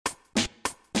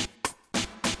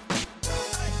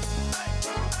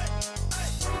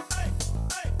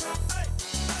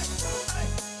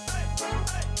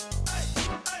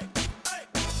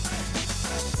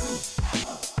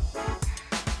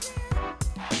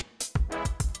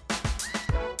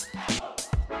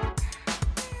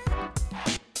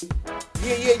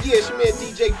It's your man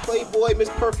DJ Playboy, Miss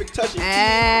Perfect Touch and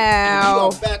Ow.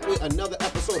 We are back with another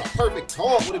episode of Perfect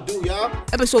Talk. What it do, y'all?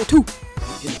 Episode 2. In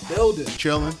the building.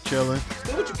 Chilling. Still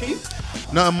what you keep?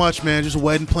 Nothing much, man. Just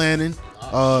wedding planning.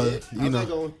 How's that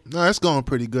going? No, it's going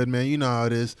pretty good, man. You know how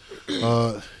it is.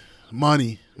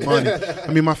 Money. I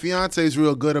mean, my fiance is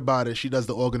real good about it. She does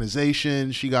the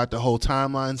organization. She got the whole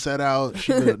timeline set out.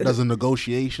 She does a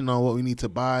negotiation on what we need to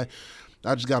buy.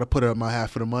 I just got to put her my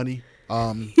half of the money.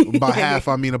 By half,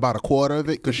 I mean about a quarter of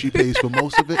it because she pays for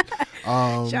most of it.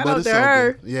 Shout but out it's to all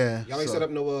her. good. Yeah. Y'all ain't set up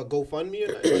no GoFundMe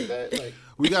or nothing like that? Like,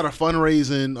 We got a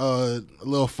fundraising, a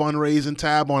little fundraising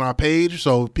tab on our page,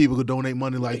 so people could donate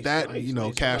money like Nice, that. nice, You know,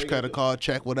 nice. cash, credit card,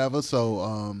 check, whatever.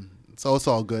 So it's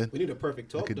all good. we need a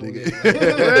Perfect Talk could doing dig it.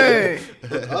 Hey.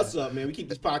 Hook us up, man. We keep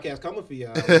this podcast coming for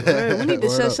y'all. Hey, we need to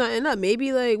Word set up. something up.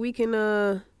 Maybe like we can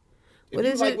If what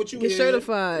you is like it? what you Get hear,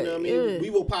 certified. You know what I mean? Yeah. We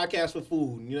will podcast for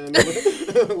food. You know what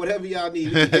I mean? Whatever y'all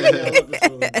need. We can give y'all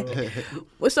episodes, bro.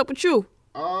 What's up with you?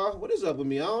 What is up with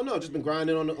me? I don't know. Just been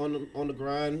grinding on the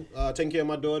grind, taking care of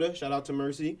my daughter. Shout out to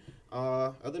Mercy.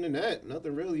 Other than that,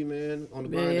 nothing really, man. On the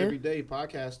grind Yeah. every day,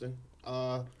 podcasting.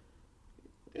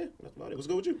 Yeah, that's about it. What's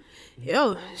good with you?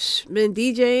 Yo, been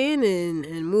DJing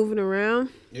and moving around,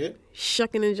 Yeah,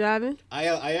 shucking and jiving. I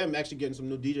am actually getting some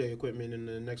new DJ equipment in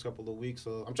the next couple of weeks,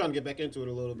 so I'm trying to get back into it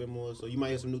a little bit more. So you might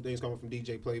hear some new things coming from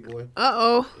DJ Playboy.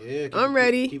 Uh-oh. Yeah,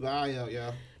 ready. Keep an eye out,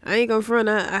 y'all. I ain't gonna front.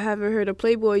 I haven't heard a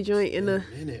Playboy joint in a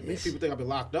Minute, man. People think I've been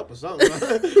locked up or something.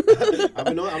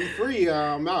 I'm free.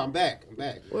 I'm out. I'm back.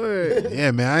 word.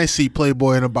 Yeah, man, I ain't see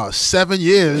Playboy in about 7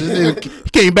 years. He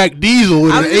came back diesel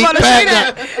with I an was about to say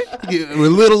that. 8-pack.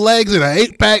 With little legs and an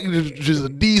 8-pack, just a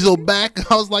diesel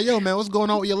back. I was like, yo, man, what's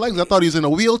going on with your legs? I thought he was in a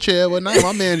wheelchair, but now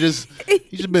my man he's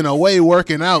just been away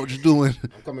working out, just doing.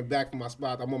 I'm coming back from my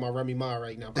spot. I'm on my Remy Ma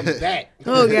right now. I'm coming back.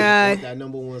 Oh, God. that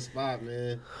number one spot,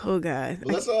 man. Oh God.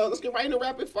 But let's get right into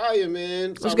rapid fire,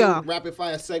 man. Let's go. Rapid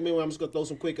fire segment where I'm just gonna throw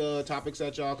some quick topics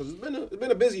at y'all because it's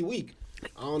been a busy week.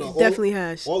 I don't know. It definitely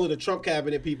has. All of the Trump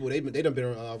cabinet people, they done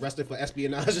been arrested for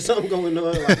espionage or something going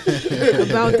on. Like,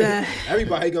 About that.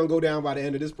 everybody gonna go down by the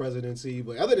end of this presidency.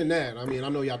 But other than that, I mean, I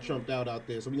know y'all trumped out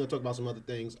there, so we're gonna talk about some other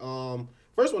things.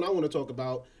 First one I want to talk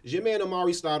about is your man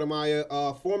Amari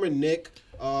Stoudemire, former Knick,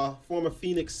 former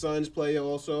Phoenix Suns player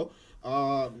also.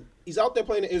 He's out there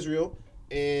playing in Israel,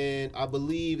 and I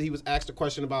believe he was asked a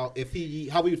question about how he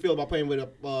would feel about playing with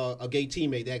a gay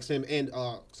teammate. They asked him and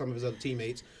some of his other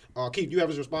teammates. Keith, do you have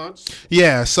his response?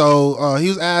 Yeah, so he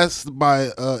was asked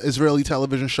by Israeli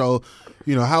television show,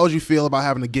 how would you feel about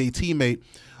having a gay teammate?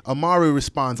 Amari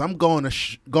responds, I'm going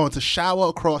to shower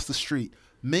across the street.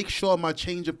 Make sure my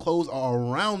change of clothes are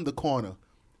around the corner.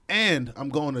 And I'm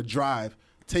going to drive.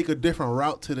 Take a different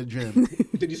route to the gym.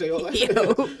 Did you say all that?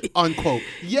 Yo. Unquote.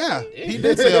 Yeah, he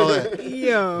did say all that.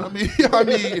 Yo. I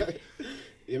mean,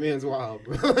 Your man's wild,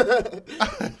 bro.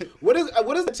 What is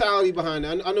the mentality behind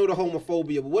that? I know the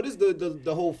homophobia, but what is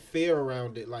the whole fear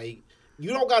around it? Like, you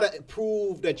don't gotta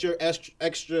prove that you're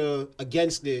extra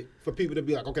against it for people to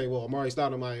be like, okay, well, Amari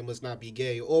Stoudemire must not be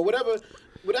gay or whatever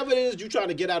it is you're trying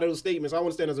to get out of those statements. I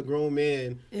understand as a grown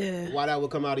man why that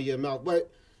would come out of your mouth, but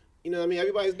you know what I mean?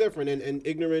 Everybody's different, and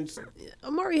ignorance.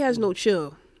 Amari has no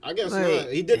chill. I guess Right.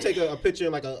 not. He did take a picture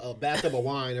in like a bathtub of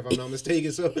wine, if I'm not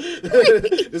mistaken. So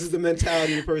this is the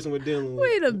mentality the person we're dealing with.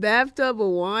 Wait, a bathtub of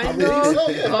wine? I believe so,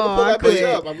 yeah. Oh, Pull I that picture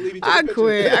quit. up. I believe he took a I picture.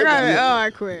 quit.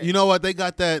 I quit. you know what? They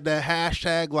got that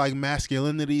hashtag like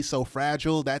masculinity so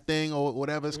fragile, that thing or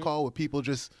whatever it's called, where people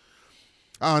just,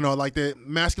 I don't know, like the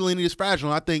masculinity is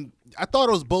fragile. I thought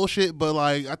it was bullshit, but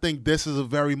like I think this is a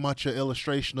very much an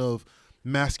illustration of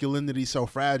masculinity so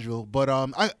fragile. But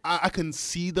I can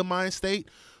see the mind state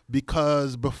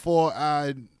because before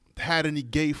I had any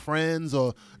gay friends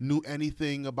or knew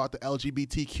anything about the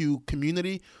LGBTQ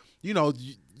community,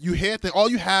 you hear things, all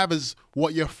you have is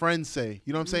what your friends say.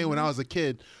 You know what I'm saying? When I was a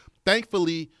kid,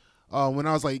 thankfully, when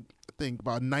I was like, I think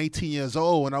about 19 years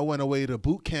old, when I went away to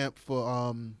boot camp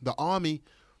for the Army,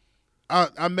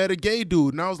 I met a gay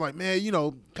dude, and I was like, man,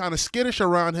 kind of skittish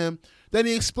around him. Then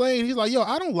he explained, he's like, yo,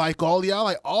 I don't like all y'all.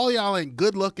 Like, all y'all ain't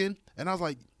good looking. And I was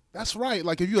like, that's right.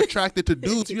 Like, if you're attracted to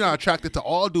dudes, you're not attracted to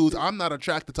all dudes. I'm not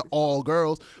attracted to all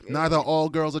girls. Neither are all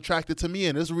girls attracted to me.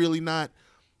 And it's really not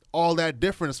all that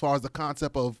different as far as the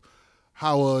concept of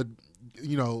how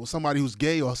somebody who's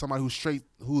gay or somebody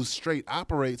who's straight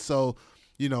operates. So,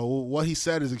 what he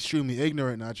said is extremely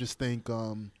ignorant. And I just think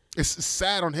it's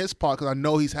sad on his part because I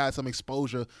know he's had some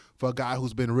exposure for a guy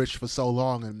who's been rich for so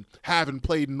long and haven't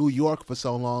played in New York for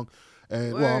so long.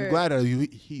 And well, I'm glad that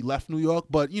he left New York,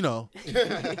 but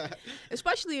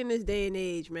Especially in this day and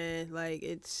age, man. Like,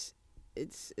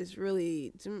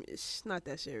 it's not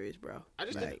that serious, bro. I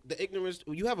just Like, think the ignorance.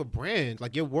 You have a brand,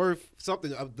 like you're worth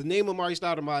something. The name of Mari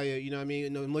Stoudemire, you know what I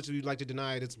mean. As much as you'd like to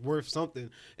deny it, it's worth something.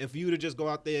 And for you to just go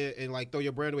out there and like throw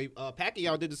your brand away,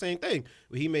 Pacquiao did the same thing.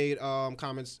 He made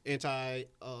comments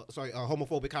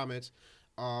homophobic comments.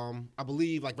 I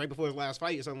believe like right before his last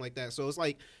fight or something like that. So it's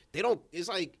like you don't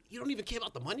even care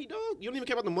about the money, dog. You don't even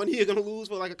care about the money you're gonna lose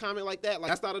for like a comment like that. Like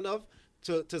that's not enough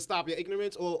to stop your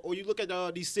ignorance. Or you look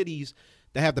at these cities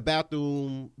that have the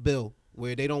bathroom bill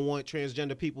where they don't want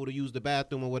transgender people to use the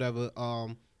bathroom or whatever,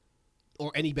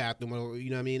 or any bathroom, or you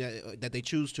know what I mean, that they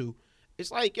choose to. It's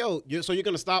like, yo, so you're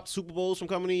gonna stop Super Bowls from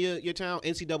coming to your town,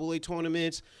 NCAA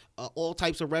tournaments, all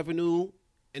types of revenue.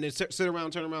 And then sit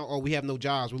around, turn around, we have no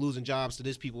jobs. We're losing jobs to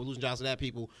this people. We're losing jobs to that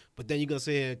people. But then you're going to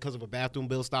say, because of a bathroom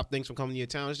bill, stop things from coming to your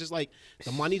town. It's just like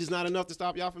the money is not enough to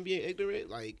stop y'all from being ignorant.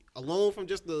 Like, alone from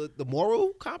just the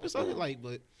moral compass of it. Like,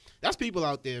 but that's people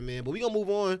out there, man. But we're going to move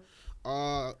on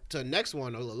to the next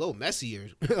one, a little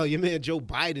messier. Your man Joe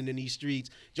Biden in these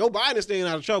streets. Joe Biden is staying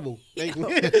out of trouble.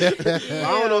 Thankfully. I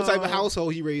don't know what type of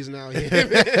household he raising out here.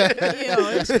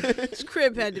 His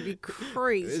crib had to be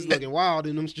crazy. It's looking wild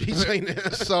in them streets right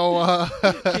now. So,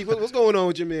 Keith, what's going on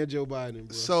with your man Joe Biden,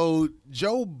 bro? So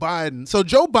Joe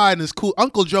Biden is cool.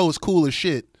 Uncle Joe is cool as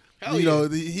shit. Hell you know,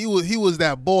 yeah. he was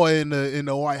that boy in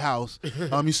the White House.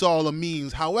 You saw all the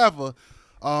memes. However,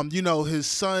 his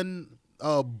son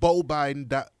Beau Biden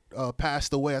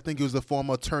passed away. I think he was the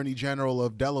former Attorney General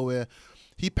of Delaware.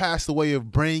 He passed away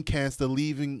of brain cancer,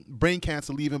 leaving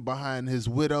behind his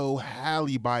widow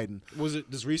Hallie Biden. Was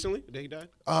it this recently that he died?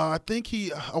 I think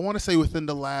I want to say within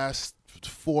the last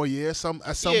 4 years.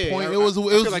 At some point, I it was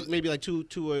feel like maybe like two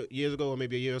years ago, or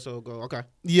maybe a year or so ago. Okay.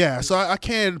 Yeah, so I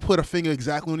can't put a finger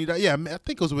exactly when he died. Yeah, I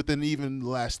think it was within even the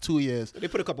last 2 years. They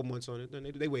put a couple months on it.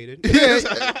 Then they waited.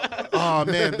 Oh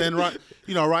man! Then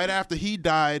right after he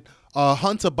died,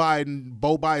 Hunter Biden,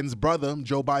 Beau Biden's brother,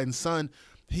 Joe Biden's son,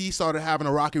 he started having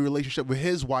a rocky relationship with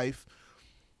his wife.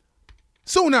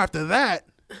 Soon after that,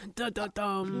 Dun, dun,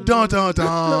 dun. dun dun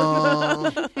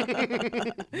dun,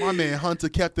 my man Hunter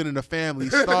kept it in the family.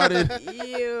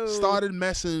 Started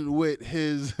messing with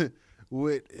his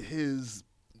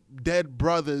dead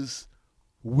brother's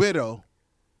widow.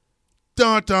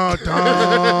 Dun dun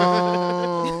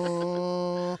dun.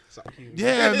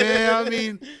 Yeah,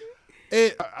 man.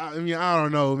 I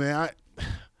don't know, man.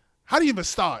 How do you even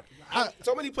start?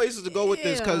 So many places to go with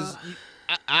this because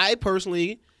I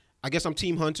personally, I guess I'm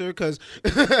Team Hunter because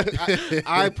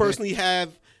I personally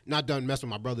have not done mess with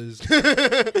my brother's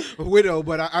widow,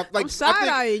 but I'm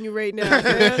side-eyeing you right now,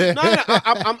 man.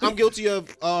 I'm guilty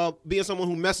of being someone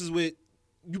who mess with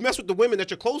the women that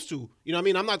you're close to. You know what I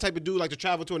mean? I'm not the type of dude like to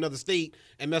travel to another state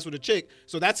and mess with a chick.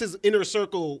 So that's his inner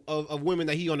circle of women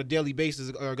that he on a daily basis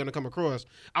are going to come across.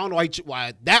 I don't know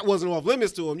why that wasn't off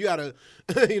limits to him. You gotta,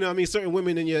 you know what I mean? Certain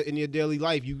women in your daily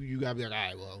life, you gotta be like, all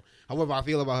right, well, however I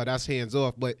feel about her, that's hands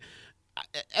off. But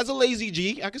as a lazy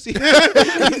G, I can see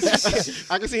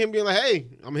I can see him being like, hey,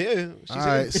 I'm here. All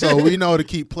right, so we know to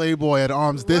keep Playboy at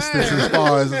arm's distance as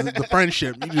far as the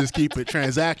friendship. You just keep it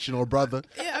transactional, brother.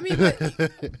 Yeah, I mean, but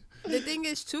the thing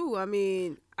is too, I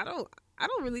mean, I don't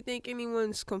really think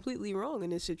anyone's completely wrong in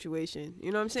this situation.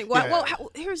 You know what I'm saying? Well,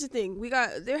 here's the thing.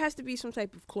 There has to be some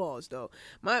type of clause though.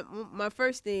 My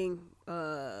first thing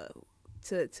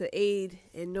to aid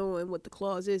in knowing what the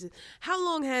clause is how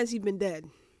long has he been dead?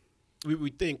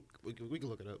 We think we can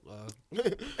look it up.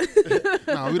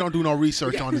 No, we don't do no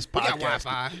research on this podcast. We got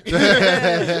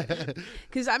Wi-Fi.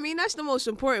 Because I mean that's the most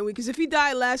important. Because if he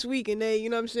died last week and they,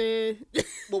 you know what I'm saying.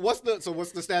 Well, what's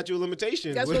the statute of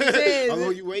limitations? That's what I'm saying. How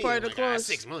long you waiting? Part of the clause.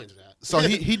 6 months. So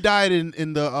he died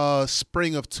in the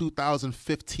spring of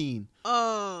 2015.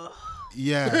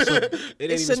 Yeah, so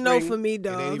it's a no for me,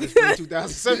 dog. It ain't even spring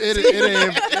 2017.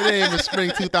 it ain't even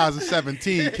spring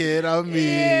 2017, kid. I mean.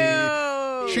 Ew.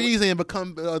 Trees ain't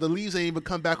become the leaves ain't even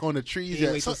come back on the trees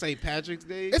yet. Wait till St. Patrick's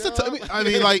Day. It's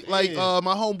like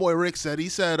my homeboy Rick said. He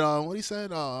said what he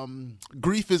said.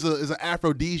 Grief is an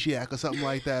aphrodisiac or something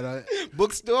like that.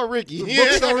 Bookstore Ricky.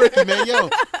 Bookstore Ricky, man.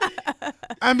 Yo,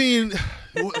 I mean,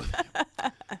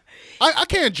 I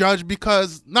can't judge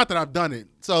because not that I've done it.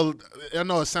 So I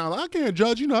know it sounds like I can't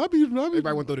judge. You know, everybody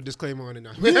went through the disclaimer on it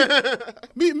now.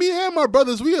 me and my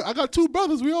brothers. I got 2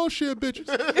 brothers. We all share bitches.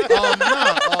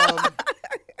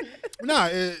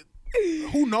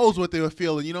 Who knows what they were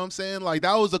feeling? You know what I'm saying? Like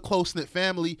that was a close knit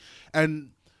family, and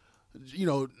you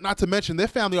know, not to mention their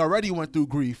family already went through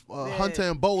grief. Hunter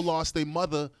and Beau lost their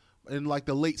mother in like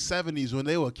the late 70s when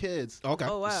they were kids. Okay.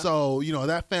 Oh, wow. So you know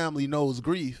that family knows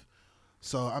grief.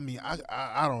 So I mean,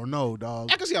 I don't know, dog.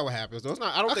 I can see how it happens though. It's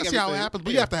not. I don't I think can see how it everything- happens, but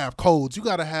yeah. you have to have codes. You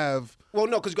got to have. Well,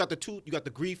 no, because you got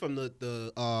the grief from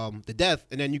the death,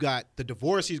 and then you got the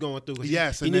divorce he's going through. 'Cause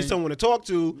Yes, he and needs then- someone to talk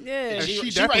to. Yeah. and And she she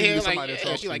right definitely here needs like, somebody to yeah,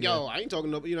 talk she to, like, yeah. yo, I ain't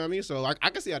talking to, you know what I mean? So I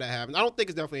can see how that happens. I don't think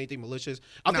it's definitely anything malicious.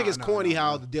 I think Nah, it's nah, corny nah,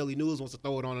 how nah. the Daily News wants to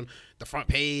throw it on the front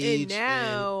page. And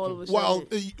now all of a sudden, Well,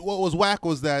 what was whack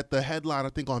was that the headline, I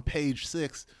think on page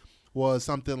 6, was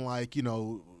something like,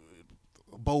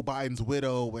 Beau Biden's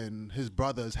widow and his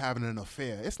brother is having an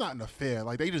affair. It's not an affair.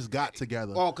 Like, they just got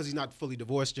together. Oh, because he's not fully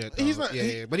divorced yet. Though. He's not-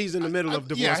 Yeah, but he's in the middle of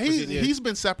divorce. Yeah, proceedings. he's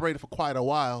been separated for quite a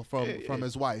while from Yeah.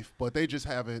 his wife, but they just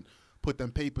haven't put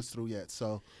them papers through yet.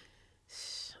 So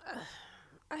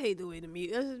I hate the way the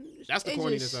media. That's the it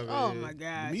corniness just- of it, Oh yeah. my the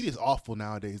god. media's awful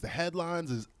nowadays. The headlines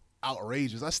is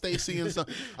outrageous. I stay seeing some.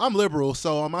 I'm liberal,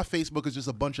 so on my Facebook is just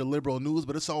a bunch of liberal news,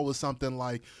 but it's always something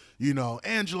like,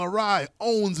 Angela Rye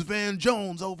owns Van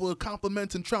Jones over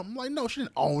complimenting Trump. I'm like, no, she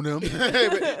didn't own him.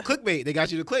 But clickbait. They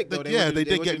got you to click though. Yeah, want they you-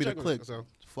 did want get you me to check on click. it, So.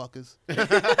 Fuckers.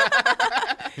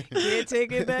 Can't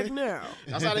take it back now.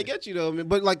 That's how they get you, though. I mean,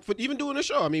 but like, for even doing a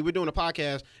show, I mean, we're doing a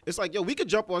podcast. It's like, yo, we could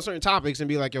jump on certain topics and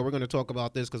be like, yo, we're going to talk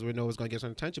about this because we know it's going to get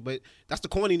some attention. But that's the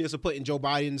corniness of putting Joe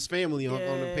Biden's family on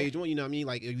the Yeah. page one. You know what I mean?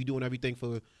 Like, are you doing everything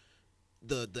for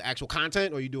the actual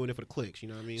content, or are you doing it for the clicks? You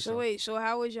know what I mean? So wait, so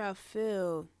how would y'all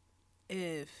feel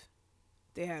if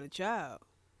they had a child?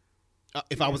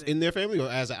 If I was in their family or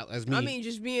as me, I mean,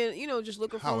 just being, just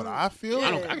looking for. How would I feel?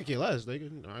 Yeah. I can care less. They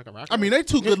can. I mean, they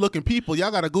two good-looking people.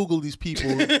 Y'all got to Google these people.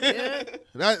 Yeah.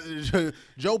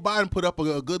 Joe Biden put up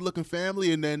a good-looking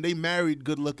family, and then they married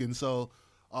good-looking. So,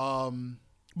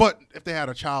 but if they had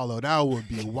a child, though, that would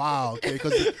be wild.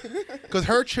 Because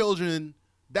her children,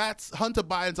 that's Hunter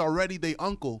Biden's already their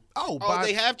uncle. Oh, Biden,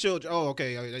 they have children. Oh,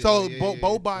 okay. So yeah.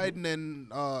 Beau Biden and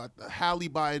Hallie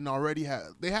Biden already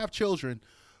have children.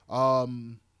 I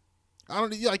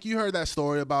don't like you heard that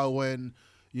story about when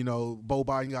Beau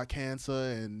Biden got cancer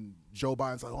and Joe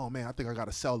Biden's like, oh man, I think I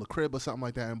gotta sell the crib or something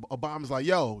like that, and Obama's like,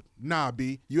 yo, nah,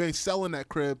 B, you ain't selling that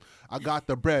crib. I got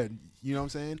the bread. You know what I'm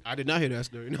saying? I did not hear that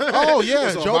story. Oh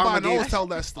yeah, So Joe Obama Biden gave- always tell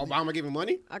that story. Obama giving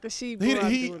money? I can see.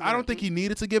 I don't think he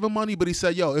needed to give him money, but he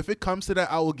said, yo, if it comes to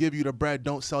that, I will give you the bread.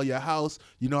 Don't sell your house.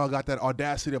 I got that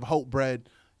audacity of hope bread.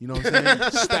 You know what I'm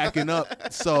saying? Stacking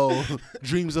up. So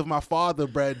dreams of my father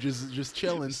bread just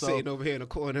chilling. So Sitting over here in the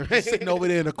corner. sitting over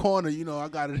there in the corner, I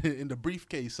got it in the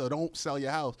briefcase. So don't sell your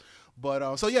house.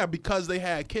 But so yeah, because they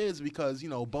had kids, because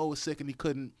Beau was sick and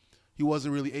he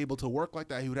wasn't really able to work like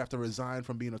that. He would have to resign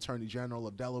from being Attorney General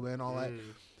of Delaware and all that.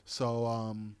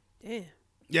 So Damn.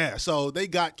 yeah, so they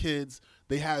got kids.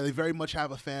 They very much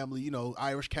have a family,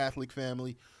 Irish Catholic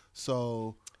family.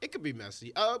 So It could be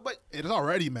messy. But it is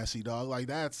already messy, dog. Like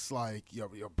that's like your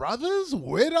brother's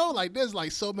widow. Like there's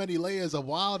like so many layers of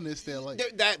wildness there. Like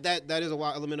that is a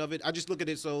wild element of it. I just look at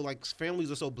it so like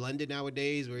families are so blended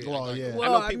nowadays. Where, Well, like, yeah. I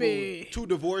Well, know I people mean- 2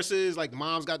 divorces. Like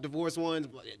mom's got divorced ones,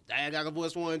 dad got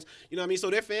divorced ones. You know what I mean? So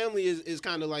their family is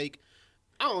kind of like.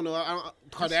 I don't know.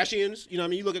 Kardashians, you know what I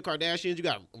mean? You look at Kardashians, you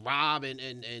got Rob and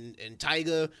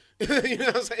Tyga, you know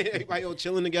what I'm saying? Everybody all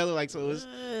chilling together. Like, so it's,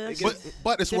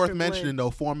 But it's worth Different mentioning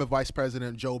though, former Vice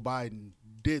President Joe Biden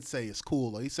did say it's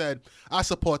cool. He said, I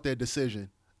support their decision.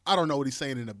 I don't know what he's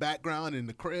saying in the background, in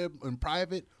the crib, in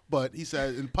private, but he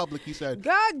said in public, he said,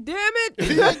 God damn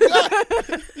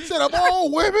it! he said, of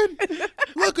all women,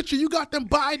 look at you. You got them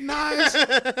Biden eyes.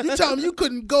 You tell him you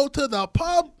couldn't go to the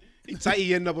pub. it's how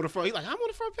he ended up on the front. He's like, I'm on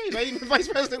the front page. I ain't even vice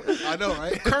president. I know,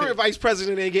 right? Current vice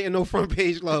president ain't getting no front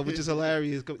page love, which is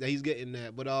hilarious that he's getting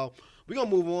that. But we're going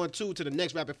to move on, to the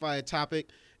next rapid fire topic,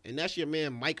 and that's your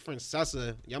man Mike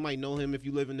Francesa. Y'all might know him if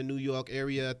you live in the New York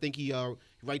area. I think he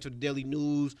writes for the Daily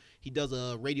News. He does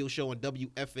a radio show on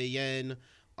WFAN.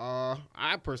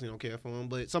 I personally don't care for him,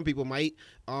 but some people might.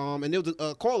 And there was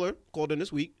a caller called in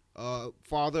this week,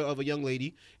 father of a young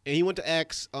lady, and he went to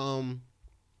ask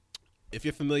if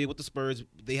you're familiar with the Spurs,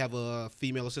 they have a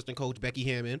female assistant coach, Becky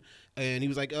Hammond, and he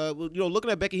was like, well,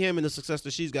 looking at Becky Hammond, the success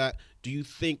that she's got, do you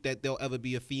think that there'll ever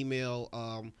be a female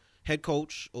head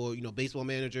coach or baseball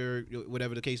manager,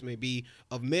 whatever the case may be,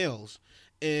 of males?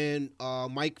 And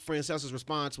Mike Francesa's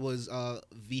response was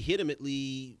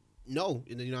vehemently no.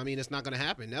 You know what I mean? It's not going to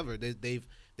happen, never.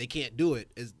 They can't do it.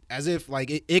 As if like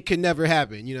it can never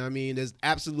happen. You know what I mean? There's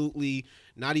absolutely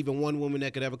not even one woman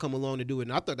that could ever come along to do it.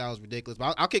 And I thought that was ridiculous.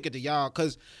 But I'll kick it to y'all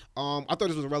because I thought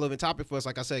this was a relevant topic for us.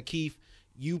 Like I said, Keith,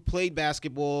 you played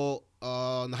basketball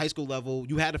on the high school level.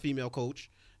 You had a female coach.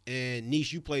 And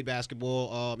Niche, you played basketball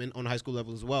on the high school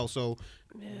level as well. So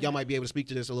y'all might be able to speak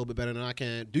to this a little bit better than I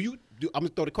can. I'm going to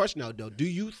throw the question out, though. Do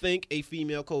you think a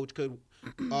female coach could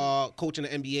coach in the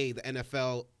NBA, the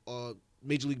NFL,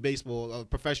 Major League Baseball, a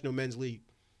professional men's league?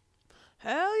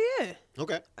 Hell yeah.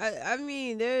 Okay. I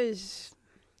mean, there's.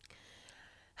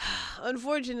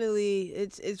 Unfortunately,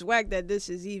 it's whack that this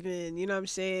is even, you know what I'm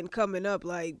saying, coming up,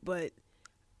 like, but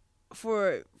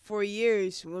for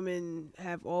years, women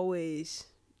have always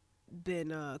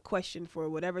been questioned for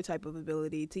whatever type of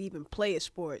ability to even play a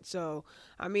sport. So,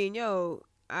 I mean,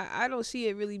 I don't see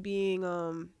it really being,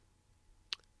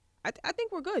 I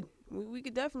think we're good. We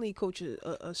could definitely coach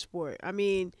a sport. I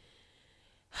mean,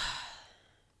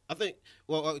 I think,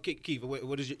 well, Keith,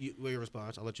 what is your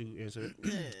response? I'll let you answer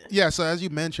it. Yeah, so as you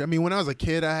mentioned, I mean, when I was a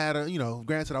kid, I had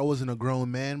granted I wasn't a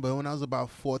grown man, but when I was about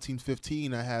 14,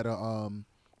 15, I had a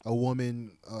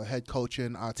woman head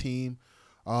coaching our team.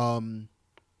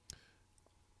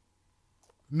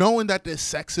 Knowing that there's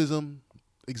sexism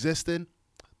existing,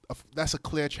 that's a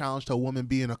clear challenge to a woman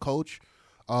being a coach.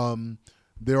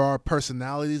 There are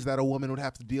personalities that a woman would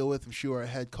have to deal with if she were a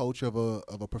head coach of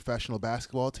a professional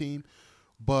basketball team.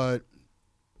 But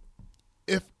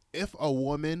if a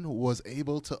woman was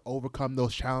able to overcome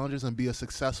those challenges and be a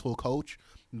successful coach,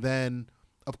 then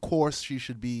of course she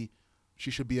should be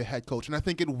a head coach. And I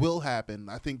think it will happen.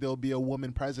 I think there'll be a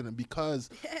woman president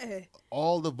because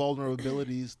all the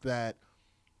vulnerabilities that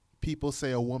people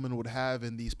say a woman would have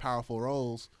in these powerful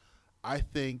roles, I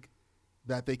think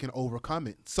that they can overcome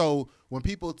it. So when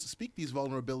people speak these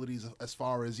vulnerabilities as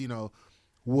far as,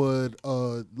 would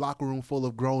a locker room full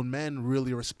of grown men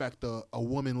really respect a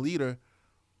woman leader?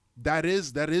 That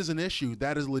is an issue.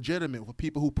 That is legitimate. For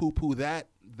people who poo-poo that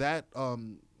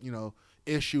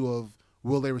issue of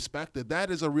will they respect it, that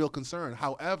is a real concern.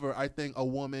 However, I think a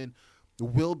woman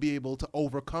will be able to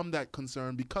overcome that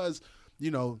concern because,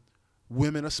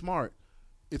 women are smart.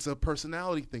 It's a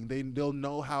personality thing. They'll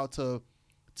know how to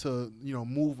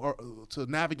move or to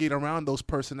navigate around those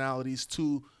personalities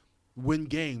to win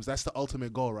games. That's the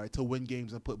ultimate goal, right? To win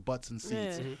games and put butts in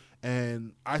seats. Yeah.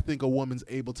 And I think a woman's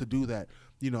able to do that.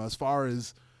 As far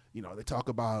as, they talk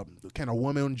about can a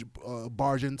woman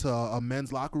barge into a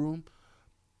men's locker room?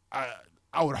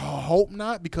 I would hope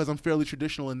not because I'm fairly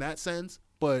traditional in that sense.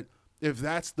 But if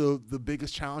that's the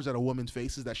biggest challenge that a woman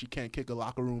faces, that she can't kick a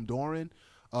locker room door in,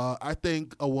 I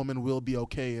think a woman will be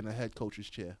okay in a head coach's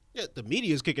chair. Yeah, the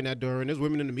media is kicking that door, and there's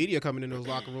women in the media coming in those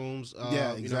locker rooms.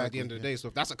 Yeah, exactly. At the end of the day, so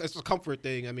if it's a comfort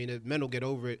thing. I mean, men will get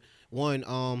over it. One,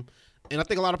 and I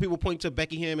think a lot of people point to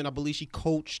Becky Hammon. I believe she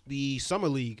coached the summer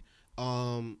league.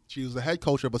 She was the head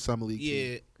coach of a summer league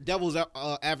team. Devil's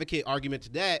advocate argument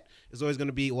to that is always going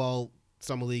to be, well,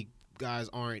 summer league guys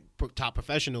aren't top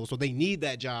professionals, so they need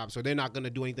that job, so they're not going to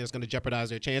do anything that's going to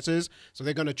jeopardize their chances, so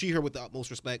they're going to treat her with the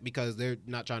utmost respect because they're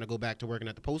not trying to go back to working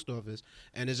at the post office.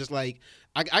 And it's just like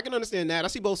I can understand that. I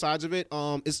see both sides of it.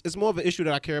 It's more of an issue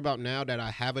that I care about now that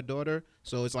I have a daughter.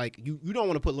 So it's like you don't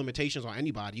want to put limitations on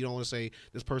anybody. You don't want to say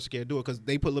this person can't do it because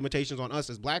they put limitations on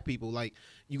us as black people. Like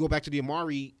you go back to the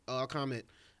Amari comment.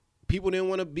 People didn't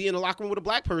want to be in a locker room with a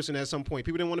black person at some point.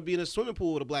 People didn't want to be in a swimming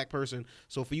pool with a black person.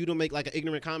 So for you to make like an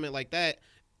ignorant comment like that,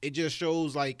 it just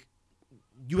shows like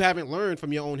you haven't learned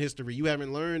from your own history. You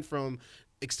haven't learned from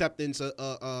acceptance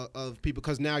of people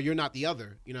because now you're not the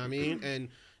other. You know what I mean? And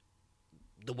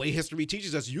the way history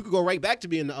teaches us, you could go right back to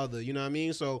being the other. You know what I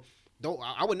mean? So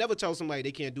I would never tell somebody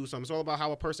they can't do something. It's all about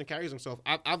how a person carries himself.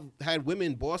 I've had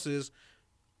women bosses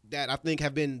that I think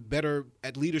have been better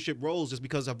at leadership roles just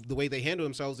because of the way they handle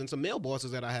themselves than some male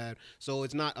bosses that I had. So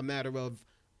it's not a matter of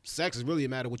sex. It's really a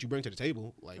matter of what you bring to the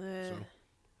table. Like, so.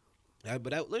 Yeah,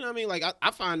 but that, you know what I mean? Like,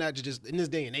 I find that to just, in this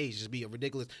day and age, just be a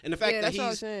ridiculous. And the fact that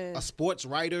he's a sports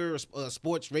writer, a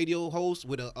sports radio host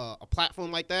with a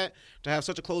platform like that, to have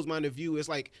such a closed-minded view, it's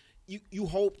like, you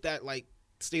hope that, like,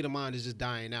 state of mind is just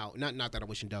dying out. Not that I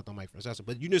wish him death on Mike Francesa,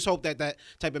 but you just hope that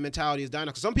type of mentality is dying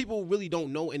out. Because some people really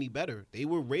don't know any better. They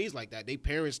were raised like that. Their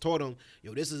parents taught them,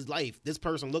 this is life. This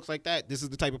person looks like that. This is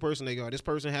the type of person they are. This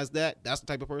person has that. That's the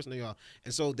type of person they are.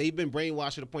 And so they've been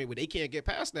brainwashed to the point where they can't get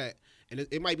past that. And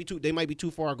they might be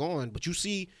too far gone. But you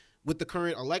see with the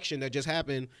current election that just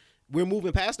happened, we're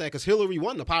moving past that because Hillary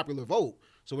won the popular vote.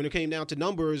 So when it came down to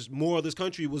numbers, more of this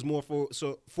country was more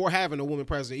for having a woman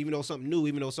president, even though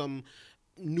something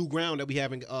new ground that we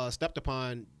haven't stepped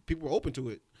upon, people were open to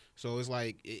it. So it's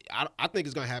like I think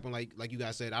it's gonna happen. Like you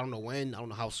guys said, I don't know when, I don't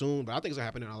know how soon, but I think it's gonna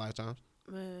happen in our lifetimes.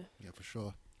 Yeah, for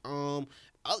sure.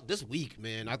 This week,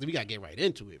 man, I think we gotta get right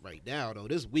into it right now, though.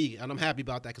 This week, and I'm happy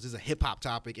about that because it's a hip hop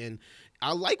topic, and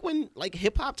I like when like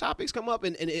hip hop topics come up,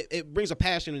 and it brings a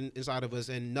passion inside of us,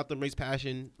 and nothing brings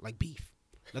passion like beef.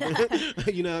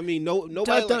 You know what I mean?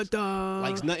 Nobody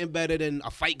likes nothing better than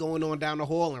a fight going on down the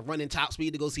hall and running top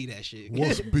speed to go see that shit.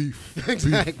 What's beef?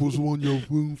 Exactly. Beef was when your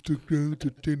rooms took down to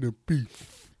dinner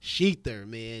beef. Sheether,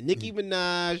 man. Nicki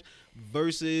Minaj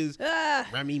versus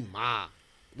Remy Ma.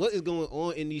 What is going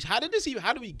on in these? How did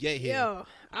we get here? Yo,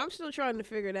 I'm still trying to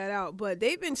figure that out, but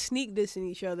they've been sneak dissing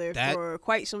each other for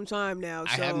quite some time now.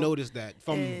 I have noticed that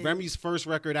from Remy's first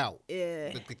record out.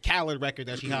 Yeah. The Khaled record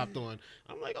that she hopped on.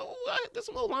 I'm like, oh, there's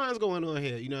some little lines going on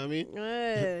here. You know what I mean?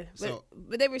 Yeah.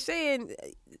 But they were saying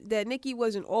that Nicki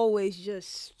wasn't always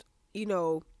just,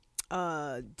 dissing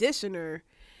her.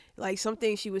 Like, some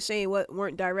things she was saying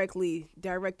weren't directly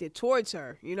directed towards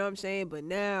her. You know what I'm saying? But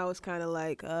now it's kind of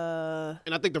like, And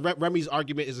I think the Remy's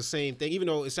argument is the same thing, even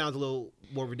though it sounds a little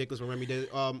more ridiculous when Remy did.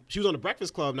 She was on the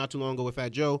Breakfast Club not too long ago with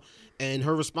Fat Joe, and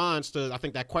her response to, I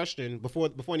think, that question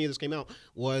before any of this came out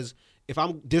was, if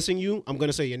I'm dissing you, I'm going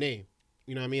to say your name.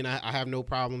 You know what I mean? I have no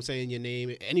problem saying your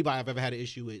name. Anybody I've ever had an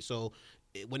issue with. So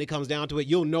when it comes down to it,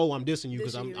 you'll know I'm dissing you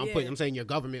because I'm saying your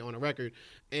government on a record,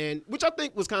 and which I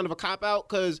think was kind of a cop out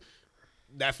because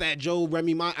that Fat Joe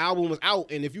Remy Ma album was out,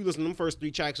 and if you listen to them first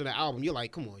 3 tracks of the album, you're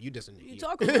like, come on, you dissing Nicki. You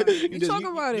talking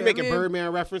about it. You're making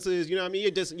Birdman references. You know what I mean?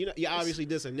 You're dissing. You're obviously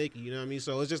dissing Nicki. You know what I mean?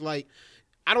 So it's just like,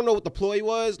 I don't know what the ploy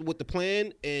was, what the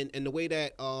plan, and the way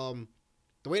that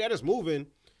it's moving.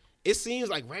 It seems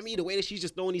like Remy, the way that she's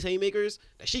just throwing these haymakers,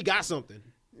 that she got something.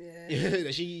 Yeah.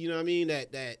 That she, you know what I mean?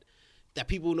 That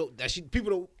people know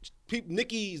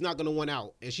Nicki's not gonna want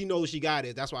out, and she knows she got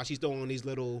it. That's why she's throwing these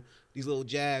little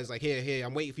jabs. Like, here,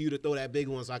 I'm waiting for you to throw that big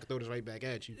one so I can throw this right back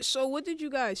at you. So, what did you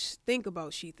guys think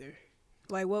about Sheether?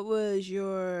 Like, what was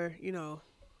your, your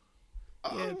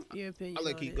opinion? I'll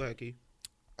let Keith go ahead, Keith.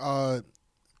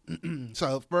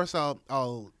 So first,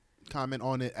 I'll comment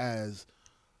on it as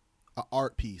an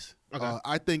art piece. Okay.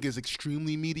 I think is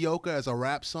extremely mediocre as a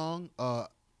rap song.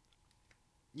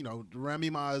 Remy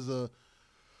Ma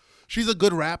she's a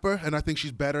good rapper, and I think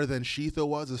she's better than Sheether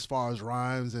was as far as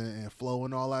rhymes and flow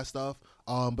and all that stuff.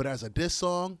 But as a diss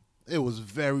song, it was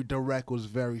very direct, was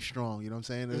very strong. You know what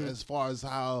I'm saying? Mm-hmm. As far as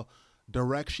how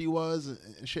direct she was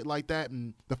and shit like that,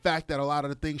 and the fact that a lot of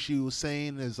the things she was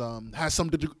saying has some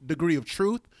degree of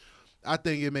truth. I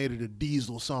think it made it a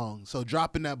Diesel song. So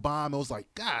dropping that bomb, it was like,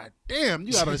 God damn,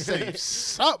 you gotta say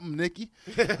something, Nicki.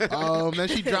 Then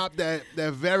she dropped that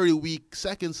very weak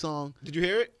second song. Did you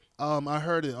hear it? I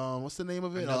heard it. What's the name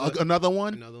of it? Another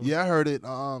one? Yeah, I heard it.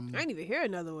 I didn't even hear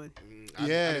another one. I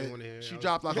didn't want to hear it. She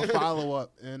dropped like a follow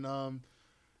up, and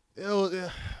it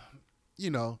was,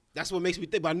 That's what makes me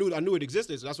think. But I knew it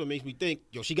existed, so that's what makes me think.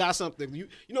 Yo, she got something. You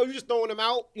just throwing them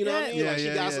out. You know what I mean? Yeah,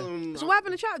 she got some. So what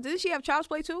happened to Child? Didn't she have Child's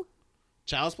Play too?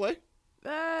 Child's Play?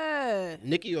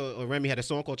 Nicki or Remy had a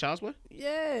song called Child's Play?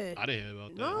 Yeah. I didn't hear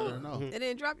about that. No. I don't know. It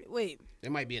didn't drop it. Wait.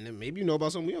 It might be in there. Maybe you know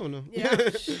about something we don't know. Yeah.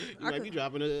 You might be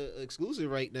dropping an exclusive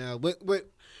right now. But what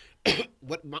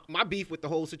my beef with the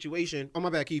whole situation. Oh,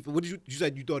 my bad, Keith. What did you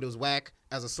said you thought it was whack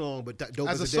as a song, but dope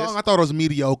as a song, diss? I thought it was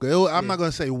mediocre. I'm not going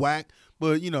to say whack,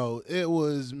 but, it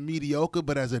was mediocre.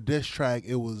 But as a diss track,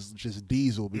 it was just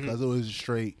Diesel because it was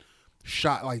straight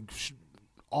shot, like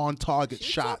on target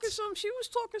shots. She was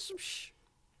talking some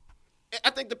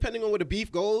I think depending on where the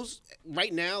beef goes,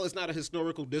 right now it's not a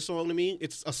historical diss song to me.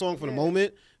 It's a song for the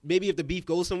moment. Maybe if the beef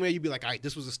goes somewhere, you'd be like, all right,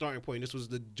 this was the starting point. This was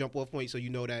the jump off point, so you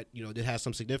know that it has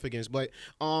some significance. But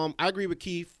I agree with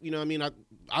Keith. You know what I mean?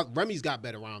 Remy's got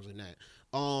better rhymes than that.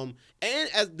 And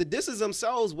as the disses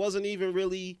themselves wasn't even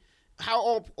really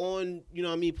how on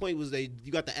point was they.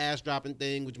 You got the ass dropping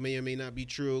thing, which may or may not be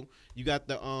true. You got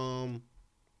the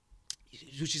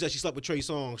she said she slept with Trey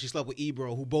Songz. She slept with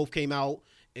Ebro, who both came out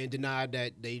and denied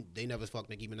that they never fucked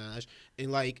Nicki Minaj.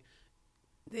 And like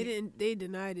they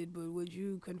denied it, but would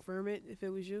you confirm it if it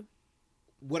was you?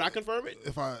 Would I confirm it?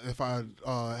 If I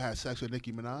had sex with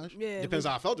Nicki Minaj? Yeah. Depends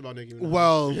how I felt about Nicki Minaj.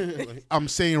 Well, I'm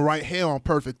saying right here on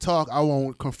Perfect Talk, I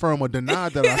won't confirm or deny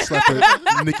that I slept with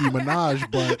Nicki Minaj,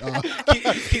 but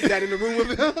keep that in the room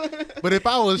with me. But if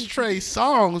I was Trey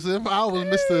Songz, if I was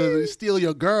Mr. Steal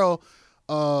Your Girl,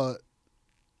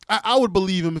 I would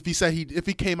believe him if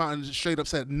he came out and straight up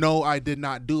said, no, I did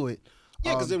not do it.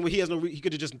 Yeah, because then he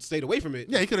could have just stayed away from it.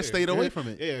 Yeah, he could have stayed away from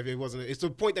it. Yeah, if it wasn't. It's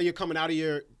the point that you're coming out of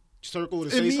your circle to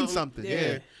say something. It means something.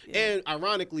 Yeah. And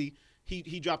ironically,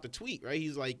 he dropped a tweet, right?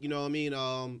 He's like, you know what I mean?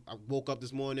 I woke up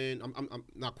this morning. I'm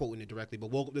not quoting it directly, but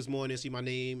woke up this morning, see my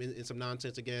name in some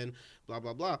nonsense again, blah,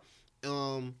 blah, blah.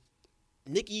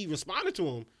 Nicki responded to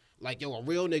him like, yo, a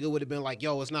real nigga would have been like,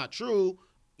 yo, it's not true.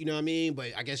 You know what I mean?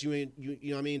 But I guess you ain't, you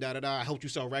know what I mean? Da-da-da. I helped you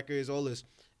sell records, all this.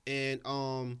 And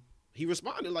he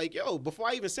responded like, yo, before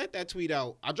I even sent that tweet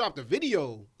out, I dropped a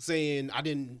video saying I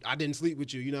didn't sleep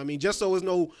with you. You know what I mean? Just so there's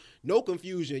no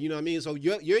confusion. You know what I mean? So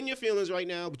you're in your feelings right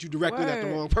now, but you directed at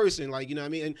the wrong person. Like, you know what I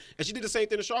mean? And she did the same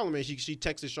thing to Charlamagne. She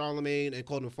texted Charlamagne and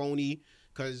called him phony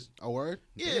Because A word?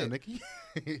 Yeah. Damn, Nicki.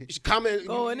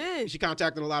 Going in. She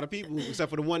contacting a lot of people, except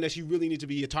for the one that she really needs to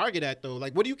be a target at, though.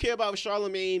 Like, what do you care about if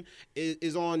Charlamagne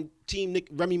is on Team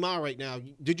Remy Ma right now?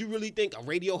 Did you really think a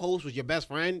radio host was your best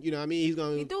friend? You know what I mean? He's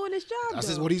doing his job. That's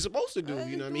though. just what he's supposed to do.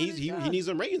 You know what I mean? doing He his job. needs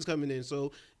some ratings coming in.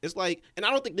 So it's like, and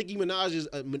I don't think Nicki Minaj is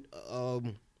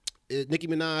Nicki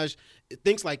Minaj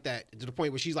thinks like that to the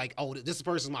point where she's like, oh, this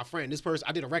person's my friend. This person,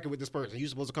 I did a record with this person. You're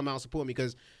supposed to come out and support me,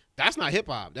 because that's not hip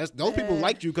hop. Those people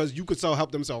liked you because you could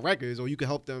help them sell records, or you could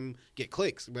help them get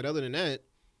clicks. But other than that,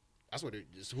 that's what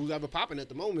it's who's ever popping at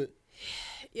the moment.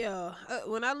 Yeah,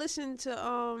 when I listened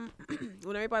to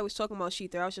when everybody was talking about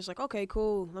Sheether, I was just like, okay,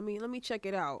 cool. Let me check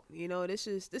it out. You know, this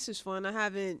is fun. I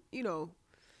haven't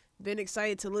been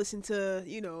excited to listen to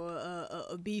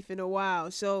a beef in a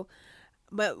while. So,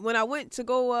 but when I went to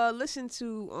go listen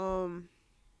to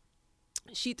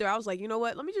Sheether, I was like, you know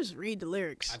what? Let me just read the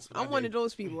lyrics. I'm one of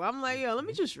those people. I'm like, let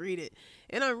me just read it.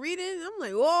 And I'm reading, and I'm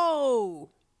like,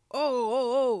 whoa.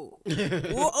 Oh.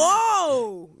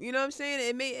 Whoa. You know what I'm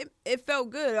saying? It felt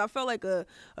good. I felt like a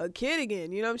kid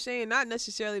again. You know what I'm saying? Not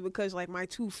necessarily because like my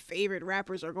two favorite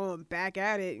rappers are going back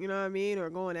at it, you know what I mean, or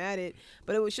going at it,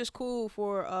 but it was just cool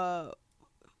for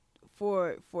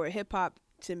hip hop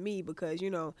to me, because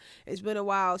it's been a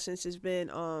while since it's been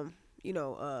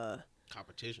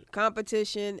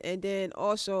competition, and then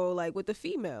also like with the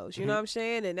females, you know what I'm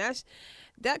saying? And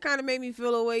that kind of made me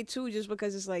feel a way too, just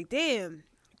because it's like, damn,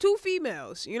 two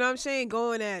females, you know what I'm saying,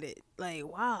 going at it. Like,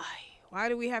 why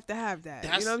do we have to have that? You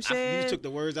know what I'm saying? You took the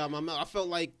words out of my mouth. I felt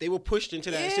like they were pushed into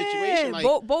that situation. Like,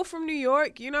 both from New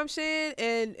York, you know what I'm saying?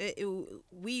 And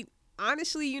we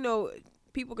honestly,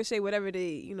 people can say whatever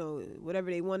they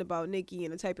want about Nicki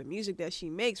and the type of music that she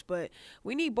makes, but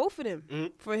we need both of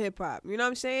them for hip hop. You know what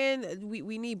I'm saying?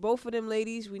 We need both of them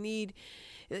ladies. We need.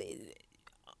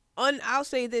 I'll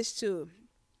say this too.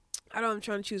 I'm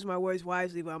trying to choose my words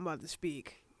wisely, but I'm about to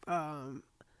speak.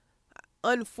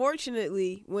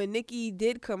 Unfortunately, when Nicki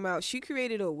did come out, she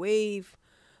created a wave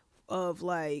of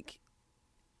like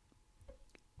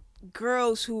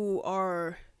girls who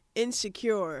are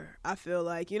insecure. I feel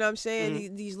like, you know what I'm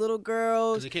saying? These little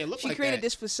girls. They can't look she like created that.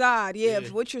 this facade,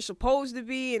 of what you're supposed to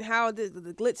be and how the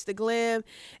glitz, the glam,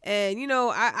 and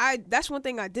I that's one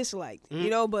thing I disliked.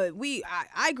 But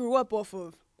I grew up off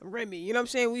of Remy, you know what I'm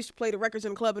saying? We used to play the records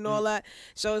in the club and all that.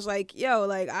 So it's like,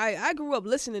 I grew up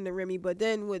listening to Remy, but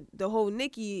then with the whole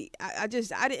Nicki, I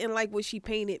didn't like what she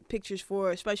painted pictures for,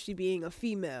 especially being a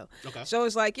female. Okay. So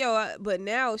it's like, but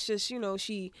now it's just,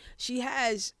 she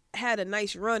has had a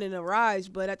nice run and a rise,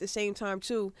 but at the same time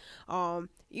too,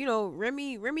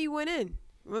 Remy went in.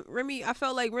 Remy, I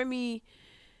felt like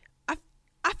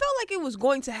it was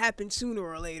going to happen sooner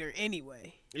or later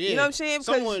anyway. Yeah. You know what I'm saying?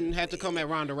 Someone had to come at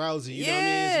Ronda Rousey. You know what I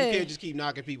mean? So you can't just keep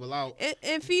knocking people out.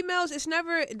 And females,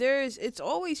 it's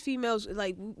always females.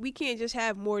 Like, we can't just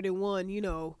have more than one,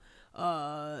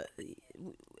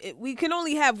 we can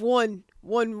only have one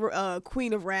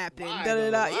queen of rap and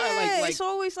it's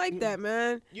always like that,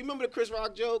 man. You remember the Chris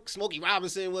Rock joke? Smokey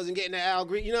Robinson wasn't getting that Al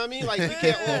Green. You know what I mean? Like, we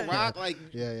can't all rock. Like,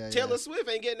 Taylor Swift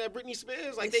ain't getting that Britney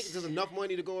Spears. Like, there's enough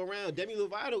money to go around. Demi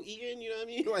Lovato eating. You know what I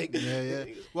mean?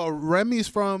 Like, Well, Remy's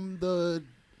from the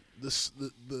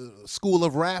school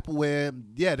of rap where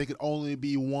they could only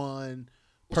be one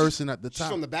person at the top.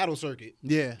 She's from the battle circuit.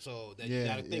 Yeah. So you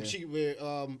gotta think she would.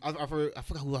 I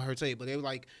forgot who I heard say it, but they were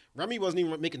like, Remy wasn't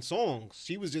even making songs.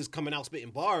 She was just coming out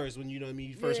spitting bars when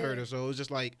you first heard her. So it was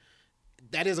just like,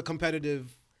 that is a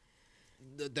competitive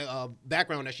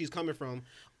background that she's coming from.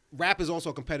 Rap is also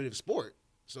a competitive sport.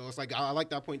 So it's like, I like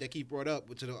that point that Keith brought up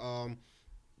to the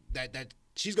that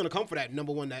she's gonna come for that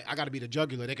number one. That I got to be the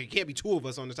jugular. There can't be two of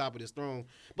us on the top of this throne.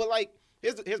 But like,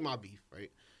 here's my beef, right?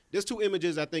 There's two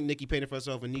images I think Nicki painted for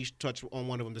herself, and Niche touched on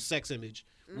one of them, the sex image,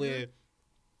 where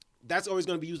that's always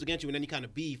going to be used against you in any kind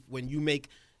of beef when you make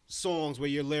songs where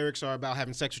your lyrics are about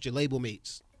having sex with your label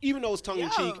mates. Even though it's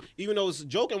tongue-in-cheek, even though it's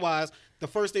joking-wise, the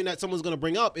first thing that someone's going to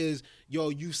bring up is,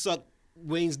 you sucked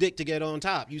Wayne's dick to get on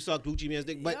top. You sucked Gucci Mane's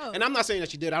dick. But and I'm not saying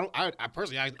that she did. I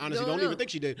personally, I honestly don't even think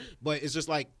she did. But it's just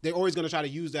like, they're always going to try to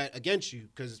use that against you,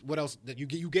 because what else? That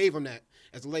you gave them that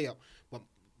as a layup. But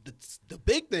the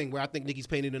big thing where I think Nicki's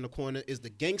painted in the corner is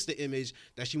the gangster image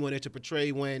that she wanted to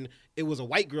portray when it was a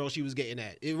white girl she was getting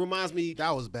at. It reminds me.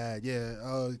 That was bad,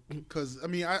 because I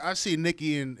mean, I see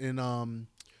Nicki in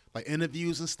like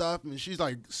interviews and stuff, and she's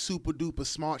like super duper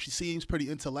smart. She seems pretty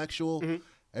intellectual,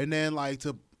 and then like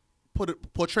to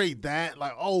portray that,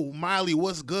 like, oh, Miley,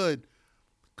 what's good?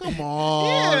 Come on,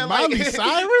 Yeah, like, Miley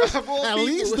Cyrus. of all At people.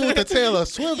 least do it to Taylor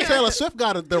Swift. Taylor Swift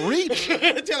got the reach.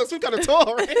 Taylor Swift got a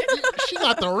tour, right? She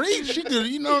got the reach. She could,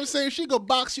 you know what I'm saying? She could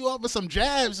box you up with some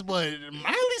jabs, but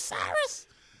Miley Cyrus,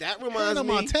 That reminds Hannah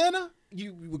me. Montana.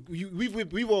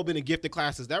 We've all been in gifted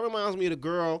classes. That reminds me of the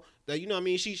girl that, you know what I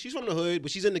mean, she's from the hood,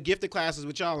 but she's in the gifted classes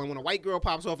with y'all. And when a white girl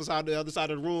pops off inside the other side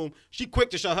of the room, she quick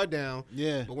to shut her down.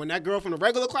 Yeah. But when that girl from the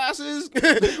regular classes,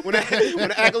 when they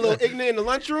act a little ignorant in the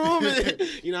lunchroom,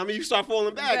 you know what I mean, you start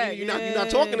falling back. You're not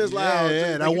talking as loud.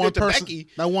 Yeah, Like that you one did to person. Becky.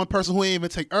 That one person who ain't even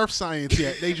take earth science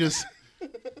yet. They just.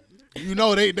 You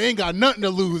know, they ain't got nothing to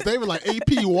lose. They were like,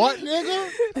 AP what, nigga?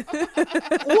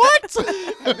 What?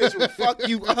 That bitch will fuck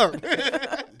you up.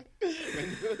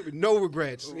 No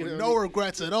regrets. You know No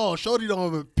regrets at all. Shorty don't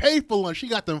even pay for lunch. She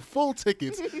got them full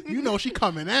tickets. You know she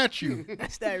coming at you.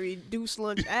 That's that reduced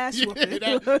lunch ass Yeah, whooping.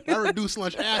 that reduced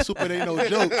lunch ass whooping ain't no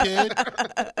joke, kid.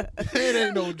 It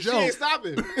ain't no She joke. ain't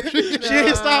stopping. She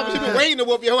ain't stopping. She been waiting to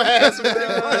whoop your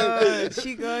ass.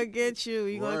 She gonna get you.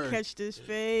 You gonna Word. catch this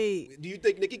fade. Do you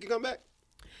think Nicki can come back?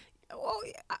 Well,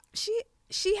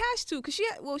 she has to, cause she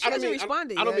hasn't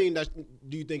responded. I don't yet. mean that.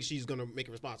 Do you think she's gonna make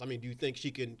a response? I mean, do you think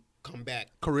she can come back?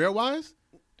 Career wise?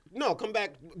 No, come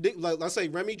back. Like, let's say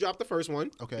Remy dropped the first one.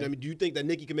 Okay. You know what I mean, do you think that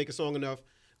Nicki can make a song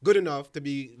good enough to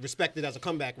be respected as a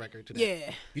comeback record today?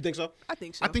 Yeah, You think so? I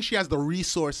think so. I think she has the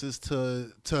resources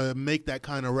to make that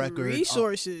kind of record.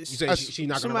 Resources. You say she's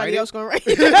not gonna Somebody write else it? gonna write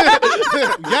it.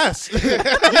 Yes.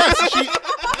 Yes.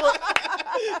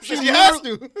 She has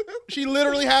to. She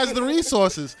literally has the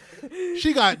resources.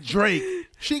 She got Drake.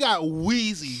 She got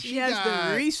Wheezy. She has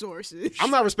the resources. I'm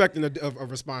not respecting a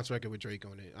response record with Drake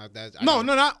on it. No,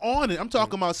 not on it. I'm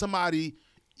talking about somebody.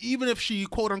 Even if she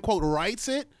quote unquote writes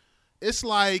it, it's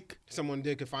like Someone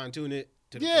could fine tune it.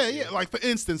 yeah. Like for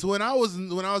instance, when I was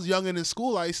young and in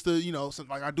school, I used to,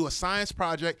 like I do a science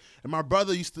project, and my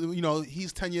brother used to,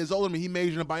 he's 10 years older than me. He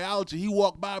majored in biology. He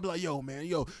walked by, be like, "Yo, man,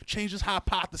 change this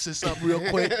hypothesis up real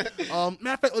quick. Matter of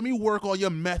fact, let me work on your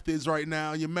methods right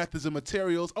now, your methods and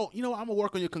materials. Oh, I'm gonna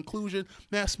work on your conclusion.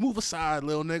 Man, smooth aside,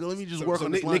 little nigga. Let me just work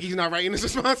on this line." Nicki's not writing this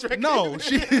response record. No,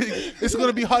 it's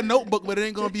gonna be her notebook, but it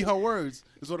ain't gonna be her words.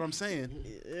 Is what I'm saying.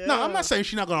 Yeah. No, I'm not saying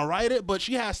she's not gonna write it, but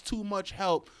she has too much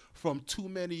help from too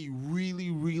many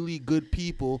really, really good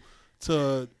people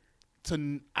I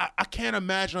can't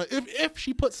imagine if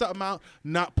she puts something out,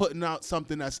 not putting out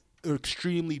something that's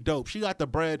extremely dope. She got the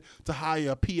bread to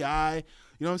hire a PI.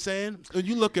 You know what I'm saying? When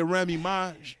you look at Remy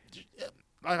Ma,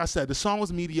 like I said, the song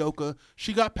was mediocre.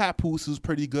 She got Papoose, who's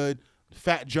pretty good.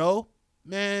 Fat Joe.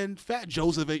 Man, Fat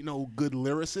Joseph ain't no good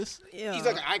lyricist. Yeah. He's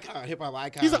like an icon, hip hop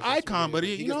icon. He's an icon, but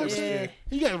he gets that respect.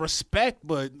 He got respect,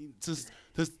 but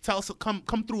to tell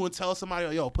come through and tell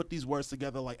somebody, yo, put these words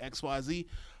together like XYZ.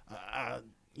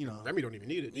 Remy don't even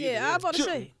need it. Yeah, I was about to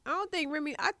say. I don't think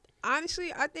Remy.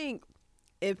 I think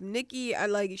if Nicki,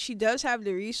 she does have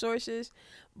the resources,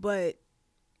 but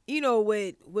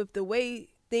with the way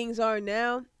things are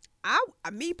now,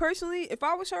 me personally, if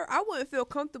I was her, I wouldn't feel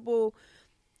comfortable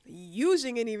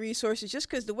using any resources just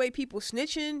because the way people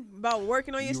snitching about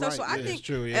working on your stuff. Right. So I Yeah, think it's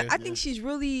true, yeah. I think she's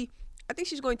really. I think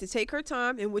she's going to take her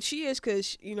time, and what she is,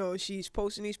 because she's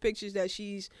posting these pictures that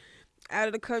she's out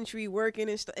of the country working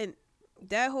and stuff, and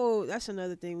that's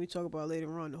another thing we talk about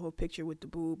later on. The whole picture with the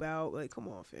boob out, like, come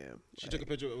on, fam. She took a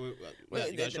picture. You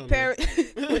gotta show The me. parent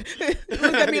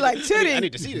looked at me like titty. I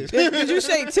need to see this. Did you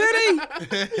say titty?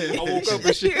 I woke up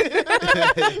and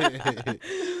shit.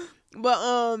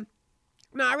 But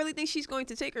no, I really think she's going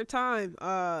to take her time,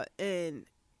 and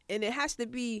it has to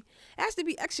be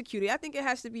executed. I think it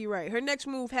has to be right. Her next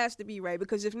move has to be right,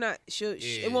 because if not,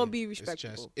 it won't be It's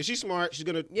respectable. chess. If she's smart, she's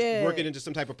gonna work it into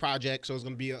some type of project. So it's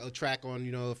gonna be a track on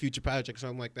a future project or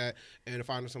something like that, and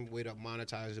find some way to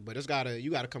monetize it. But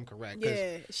you gotta come correct.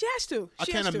 Yeah, she has to. I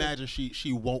can't imagine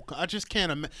she won't. I just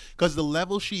can't imagine, because the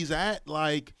level she's at,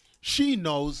 like, she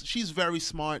knows she's very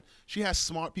smart. She has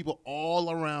smart people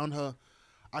all around her.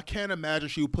 I can't imagine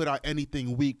she would put out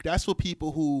anything weak. That's for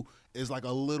people who is like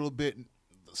a little bit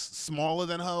smaller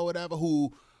than her or whatever,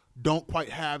 who don't quite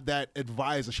have that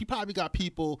advisor. She probably got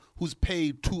people who's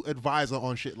paid to advise her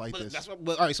on shit like this. All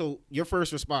right, so your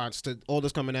first response to all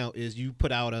this coming out is you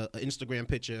put out an Instagram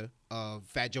picture of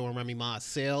Fat Joe and Remy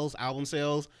Ma's album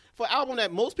sales, for an album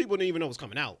that most people didn't even know was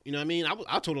coming out. You know what I mean?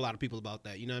 I told a lot of people about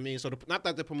that. You know what I mean? So not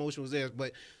that the promotion was there,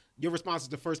 but your response is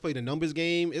to first play the numbers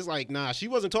game. It's like, nah, she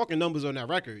wasn't talking numbers on that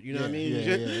record. You know what I mean?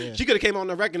 Yeah. She could have came on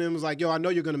the record and was like, yo, I know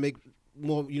you're going to make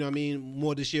more, you know what I mean,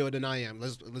 more this year than I am.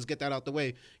 Let's get that out the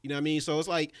way. You know what I mean? So it's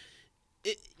like,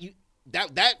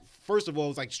 that first of all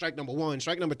is like strike number one.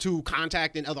 Strike number two,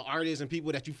 contacting other artists and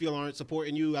people that you feel aren't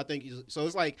supporting you. I think so.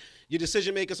 It's like your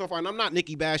decision making so far. And I'm not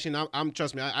Nicki bashing. I'm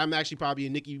trust me. I'm actually probably a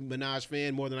Nicki Minaj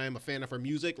fan more than I am a fan of her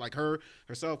music, like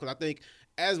herself, because I think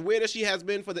as weird as she has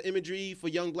been for the imagery for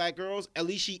young black girls, at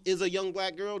least she is a young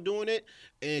black girl doing it,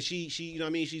 and she you know what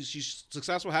I mean. She's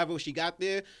successful. However she got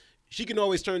there. She can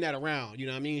always turn that around, you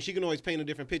know what I mean? She can always paint a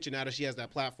different picture now that she has that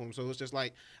platform. So it's just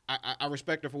like, I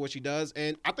respect her for what she does,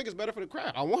 and I think it's better for the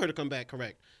crowd. I want her to come back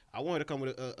correct. I want her to come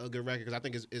with a good record because I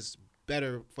think it's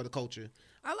better for the culture.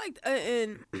 I like,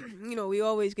 and, you know, we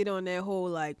always get on that whole,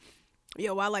 like,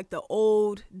 yo, I like the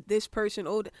old, this person,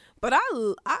 old. But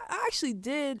I actually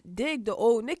did dig the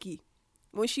old Nicki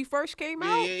when she first came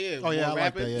out. Yeah. Oh, yeah, I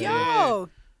like that, yeah. Yo.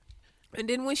 And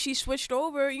then when she switched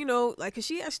over, you know, like, cause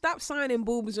she had stopped signing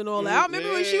boobs and all that. I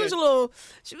remember when she was a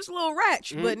little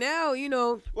ratch, but now, you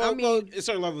know, well, it's a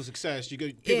certain level of success. People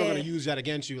are gonna use that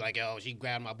against you, like, oh, she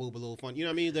grabbed my boob a little fun. You know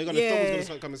what I mean? They're gonna someone's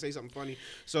gonna come and say something funny.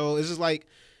 So it's just like.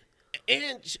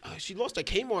 And she lost a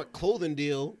Kmart clothing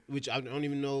deal, which I don't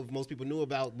even know if most people knew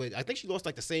about, but I think she lost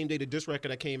like the same day the diss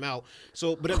record that came out.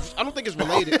 So, but I don't think it's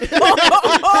related.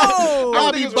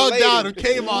 I'll be bugged out of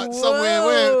Kmart somewhere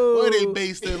where they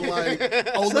based in like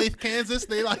Olathe, Kansas.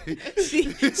 They like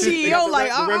CEO like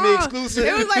Remy exclusive.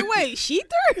 It was like, wait,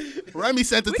 Sheether? Remy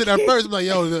sent it to them first. I'm like,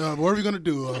 yo, what are we gonna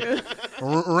do?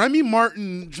 Remy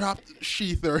Martin dropped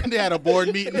Sheether. They had a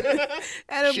board meeting.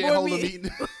 Meeting.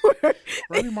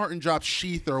 Remy Martin dropped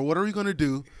Sheether. What are we gonna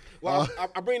do? Well,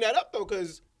 I bring that up though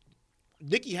because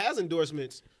Nicki has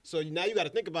endorsements, so now you got to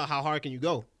think about how hard can you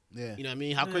go. Yeah, you know what I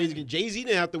mean? How crazy can Jay-Z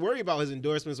didn't have to worry about his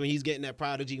endorsements when he's getting that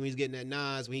Prodigy, when he's getting that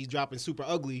Nas, when he's dropping Super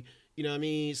Ugly. You know what I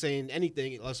mean? Saying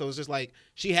anything. So it's just like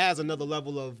she has another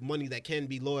level of money that can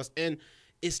be lost, and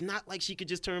it's not like she could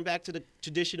just turn back to the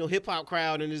traditional hip hop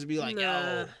crowd and just be like,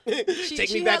 yo,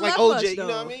 take me back like OJ. You know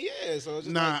what I mean? Yeah. So it's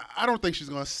just I don't think she's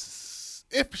gonna.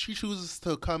 If she chooses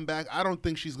to come back, I don't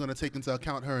think she's going to take into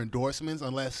account her endorsements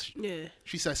unless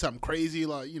she says something crazy,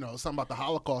 like, you know, something about the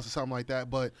Holocaust or something like that.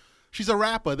 But she's a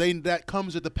rapper. That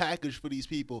comes with the package for these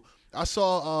people. I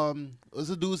saw, what's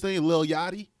the dude's name? Lil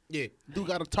Yachty? Yeah. Dude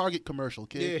got a Target commercial,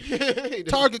 kid. Yeah.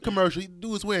 Target commercial.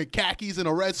 Dude was wearing khakis and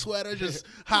a red sweater, just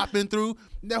hopping through.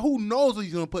 Now, who knows what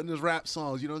he's going to put in his rap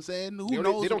songs? You know what I'm saying? Who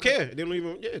knows? They don't care. They don't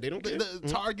even, they don't care.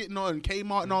 Target and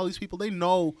Kmart and all these people, they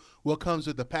know what comes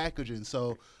with the packaging.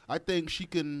 So I think she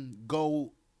can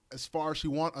go as far as she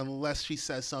wants unless she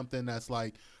says something that's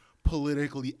like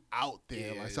politically out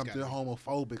there, like something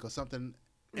homophobic or something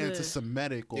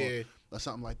anti-Semitic or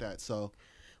something like that. So.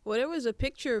 Well, there was a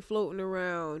picture floating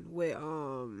around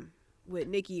with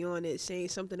Nicki on it saying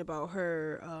something about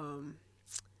her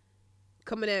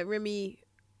coming at Remy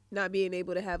not being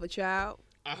able to have a child.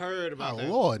 I heard about that.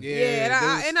 Lord.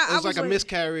 Yeah, it was like a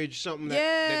miscarriage, something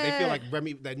that they feel like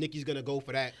that Nicki's gonna go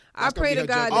for that. That's I pray to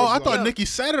God. I thought Nicki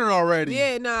said it already.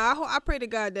 Yeah, I pray to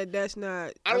God that's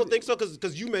not. I don't think so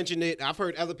because you mentioned it. I've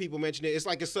heard other people mention it. It's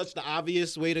like it's such the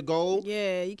obvious way to go.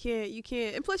 Yeah, you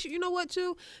can't. And plus, you know what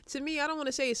too? To me, I don't want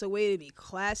to say it's a way to be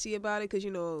classy about it because you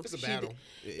know it's a battle.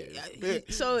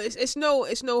 So it's no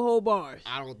hold bars.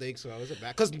 I don't think so. It's a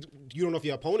battle because you don't know if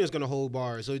your opponent's gonna hold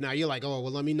bars. So now you're like, oh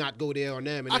well, let me not go there on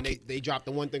them, and then they drop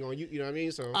the one thing on you. You know what I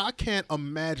mean? So I can't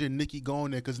imagine Nicki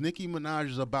going there because Nicki Minaj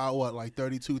is about like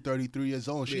 32, 33 years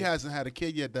old. She hasn't had a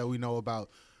kid yet that we know about.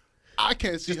 I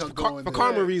can't see her going for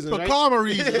karma reasons. For karma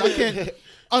reasons, I can't.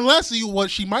 Unless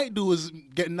what she might do is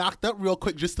get knocked up real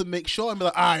quick just to make sure and be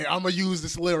like, all right, I'm gonna use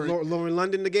this lyric. Lauren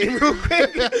London the game real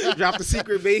quick. Drop the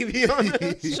secret baby on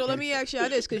it. So let me ask you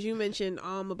this because you mentioned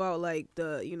about like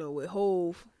the with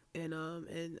Hove and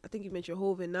I think you mentioned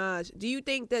Hove and Nas. Do you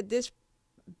think that this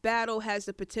battle has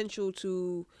the potential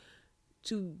to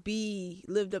be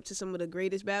lived up to some of the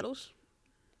greatest battles?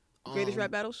 Greatest rap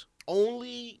battles?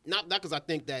 Only not because I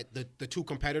think that the two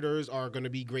competitors are going to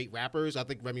be great rappers. I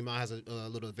think Remy Ma has a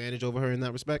little advantage over her in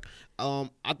that respect. I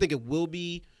think it will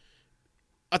be.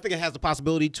 I think it has the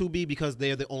possibility to be because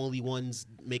they're the only ones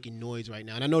making noise right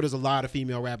now. And I know there's a lot of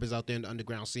female rappers out there in the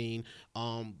underground scene,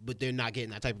 but they're not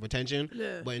getting that type of attention.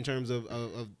 Yeah. But in terms of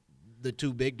the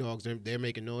two big dogs, they're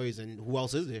making noise, and who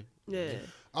else is there? Yeah.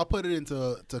 I'll put it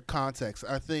into context.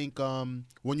 I think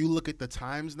when you look at the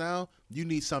times now, you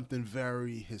need something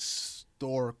very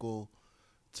historical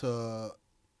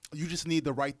you just need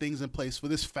the right things in place for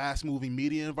this fast-moving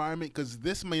media environment because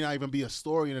this may not even be a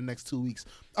story in the next 2 weeks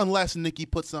unless Nicki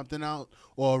puts something out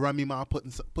or Remy Ma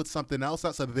puts something else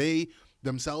out so they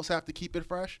themselves have to keep it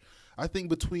fresh. I think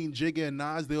between Jigga and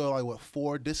Nas, there were like,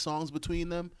 4 diss songs between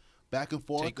them. back and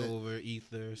forth. Takeover,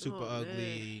 Ether, Super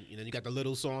Ugly. You know, you got the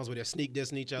little songs where they're sneak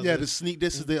dissing each other. Yeah, the sneak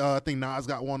diss is the I think Nas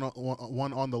got one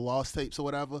on the Lost tapes or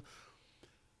whatever.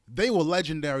 They were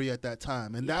legendary at that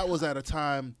time, and that was at a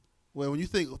time where when you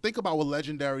think about what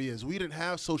legendary is, we didn't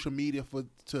have social media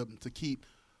to keep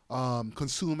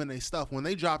consuming their stuff. When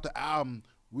they dropped the album,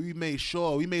 we made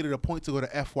it a point to go to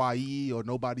FYE or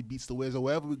Nobody Beats the Wiz or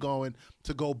wherever we're going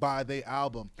to go buy their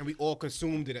album. And we all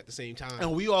consumed it at the same time.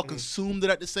 And we all consumed it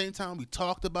at the same time. We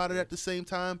talked about it at the same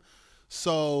time.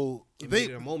 So it made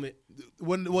it a moment.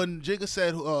 When Jigga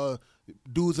said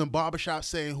dudes in barbershops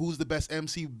saying who's the best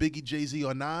MC, Biggie, Jay-Z,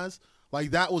 or Nas,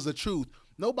 like that was the truth.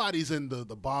 Nobody's in the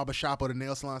barbershop or the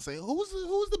nail salon saying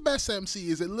who's the best MC.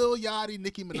 Is it Lil Yachty,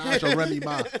 Nicki Minaj, or Remy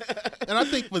Ma? And I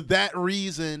think for that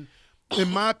reason, in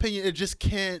my opinion, it just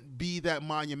can't be that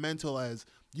monumental as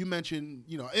you mentioned.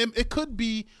 You know, it could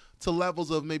be to levels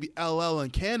of maybe LL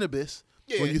and Cannabis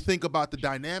when you think about the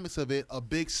dynamics of it. A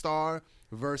big star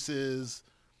versus,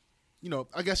 you know,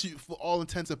 I guess for all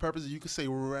intents and purposes, you could say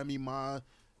Remy Ma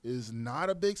is not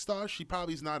a big star. She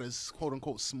probably is not as quote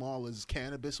unquote small as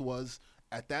Cannabis was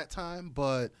at that time,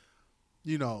 but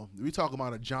you know, we talk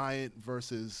about a giant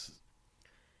versus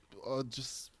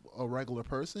just a regular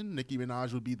person. Nicki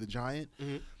Minaj would be the giant.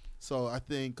 Mm-hmm. So I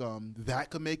think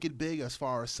that could make it big as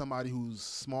far as somebody who's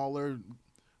smaller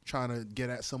trying to get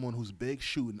at someone who's big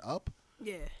shooting up.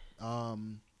 Yeah.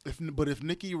 If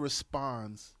Nicki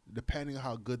responds, depending on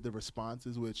how good the response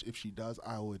is, which if she does,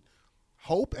 I would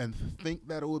hope and think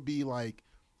that it would be like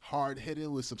hard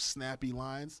hitting with some snappy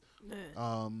lines.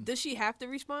 Does she have to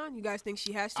respond? You guys think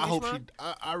she has to respond?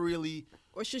 I really.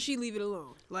 Or should she leave it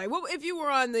alone? Like, what if you were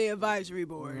on the advisory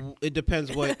board? It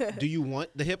depends. What do you want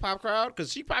the hip hop crowd?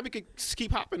 Because she probably could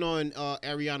keep hopping on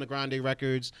Ariana Grande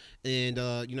records and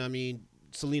you know what I mean,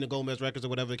 Selena Gomez records or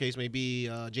whatever the case may be,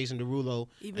 Jason Derulo,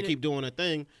 and keep doing her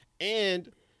thing. And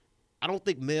I don't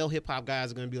think male hip hop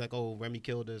guys are gonna be like, oh, Remy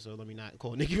killed us, or let me not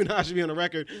call Nicki Minaj to be on the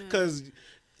record, because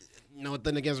you know,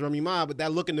 nothing against Remy Ma, but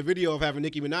that look in the video of having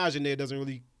Nicki Minaj in there doesn't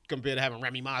really compare to having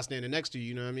Remy Ma standing next to you.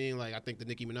 You know what I mean? Like, I think the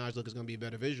Nicki Minaj look is gonna be a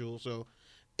better visual. So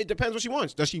it depends what she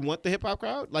wants. Does she want the hip hop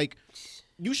crowd? Like,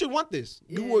 you should want this.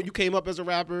 Yeah. You came up as a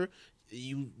rapper.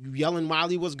 You yelling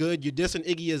Miley was good. You're dissing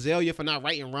Iggy Azalea for not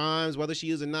writing rhymes, whether she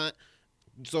is or not.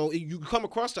 So you come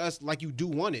across to us like you do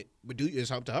want it, but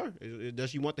it's up to her. Does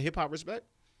she want the hip hop respect?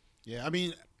 Yeah, I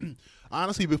mean,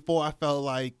 honestly, before I felt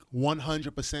like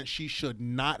 100% she should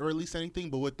not release anything,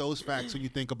 but with those facts, when you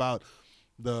think about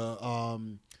the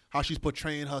how she's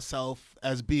portraying herself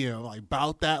as being like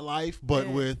about that life, but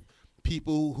with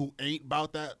people who ain't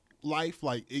about that life,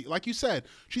 like you said,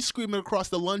 she's screaming across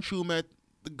the lunchroom at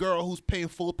the girl who's paying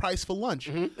full price for lunch.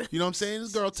 Mm-hmm. You know what I'm saying?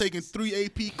 This girl taking 3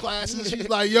 AP classes. She's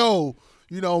like, yo,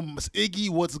 you know, Iggy,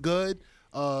 what's good?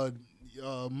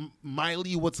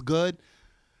 Miley, what's good?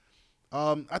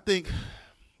 I think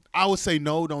I would say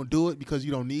no, don't do it because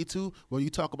you don't need to. When you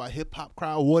talk about hip hop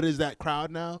crowd, what is that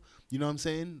crowd now? You know what I'm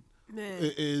saying?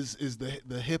 Is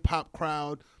the hip hop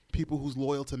crowd people who's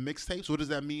loyal to mixtapes? What does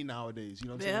that mean nowadays? You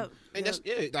know what I'm saying? And that's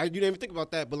you didn't even think about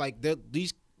that, but like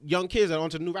these young kids that are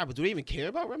onto the new rappers, do they even care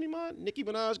about Remy Ma, Nicki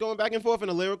Minaj going back and forth in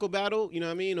a lyrical battle? You know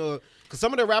what I mean? Or because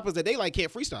some of the rappers that they like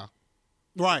can't freestyle.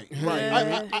 Right.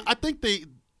 I think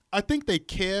they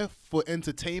care for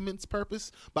entertainment's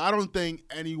purpose, but I don't think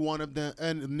any one of them,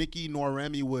 and Nicki nor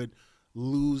Remy, would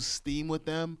lose steam with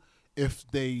them if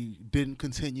they didn't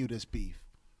continue this beef.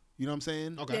 You know what I'm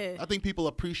saying? Okay. I think people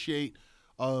appreciate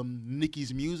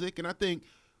Nicki's music, and I think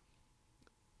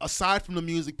aside from the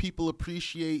music, people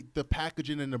appreciate the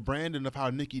packaging and the branding of how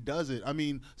Nicki does it. I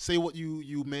mean, say what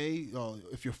you may,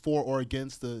 if you're for or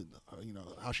against the,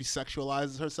 how she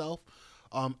sexualizes herself.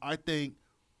 I think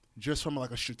just from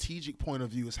like a strategic point of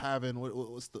view, is having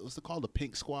what's it called, the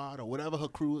Pink Squad or whatever her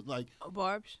crew like.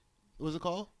 Barbs. What's it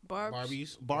called?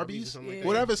 Barbies. Like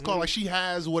whatever it's called. Like she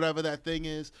has whatever that thing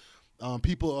is.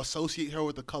 People associate her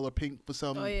with the color pink for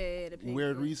some the pink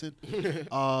weird reason.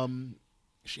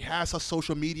 She has her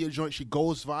social media joint. She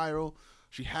goes viral.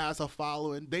 She has her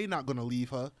following. They not gonna leave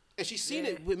her. And she's seen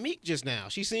it with Meek just now.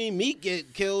 She's seen Meek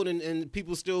get killed, and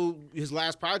people still, his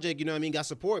last project, you know what I mean, got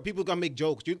support. People gonna make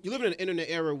jokes. You live in an internet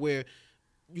era where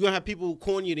you're gonna have people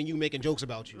cornier than you making jokes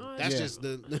about you. That's just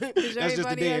the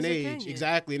day and age.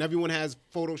 Exactly. And everyone has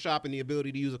Photoshop and the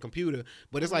ability to use a computer.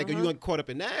 But it's like, are you gonna caught up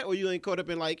in that, or you ain't caught up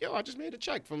in like, yo, I just made a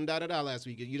check from da-da-da last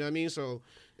week. You know what I mean? So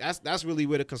that's really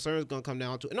where the concern is gonna come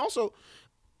down to. And also,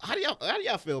 how do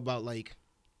y'all feel about like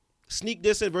sneak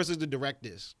dissing versus the direct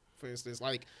diss? For instance,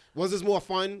 like, was this more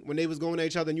fun when they was going at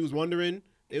each other and you was wondering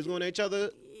they was going at each other?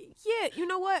 Yeah, you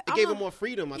know what? It gave him more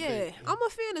freedom, I think. Yeah, I'm a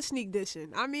fan of sneak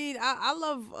dissing. I mean, I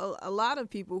love a lot of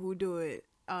people who do it.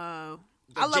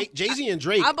 I love Jay-Z and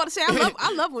Drake. I'm about to say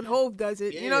I love when Hov does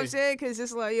it. Yeah. You know what I'm saying? Because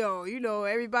it's like, yo, you know,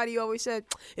 everybody always said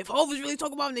if Hov was really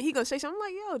talking about him, then he gonna say something.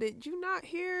 I'm like, yo, did you not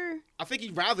hear? I think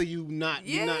he'd rather you not know.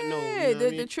 You know Yeah, what I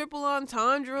mean? the triple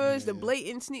entendres, the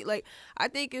blatant sneak. Like, I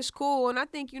think it's cool, and I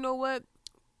think, you know what,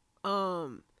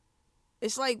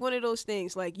 it's like one of those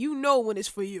things. Like, you know when it's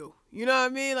for you. You know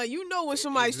what I mean? Like, you know when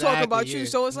somebody's talking about you.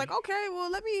 So it's like, okay, well,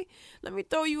 let me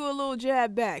throw you a little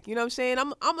jab back. You know what I'm saying?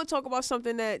 I'm gonna talk about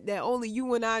something that only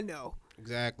you and I know.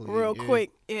 Exactly. Real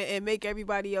quick and make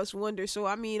everybody else wonder. So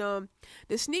I mean,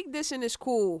 the sneak dissing is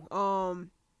cool.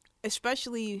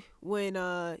 Especially when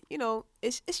you know,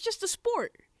 it's just a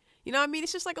sport. You know what I mean?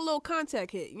 It's just like a little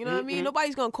contact hit. You know what I mean?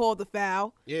 Nobody's gonna call the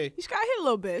foul. Yeah. You just gotta hit a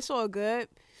little bit. It's all good.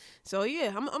 So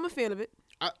yeah, I'm a fan of it.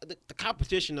 The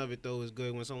competition of it though is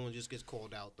good when someone just gets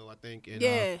called out though. I think.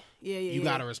 And, You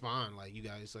gotta respond like you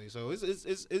guys say. So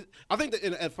it's I think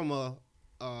that from a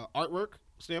artwork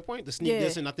standpoint, the sneak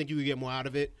dissing, I think you could get more out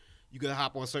of it. You could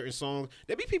hop on certain songs.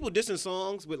 There be people dissing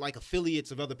songs with like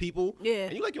affiliates of other people. Yeah.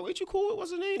 And you're like, yo, ain't you cool?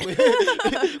 What's his name?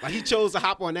 Like he chose to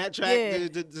hop on that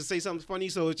track to say something funny.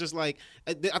 So it's just like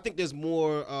I think there's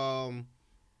more.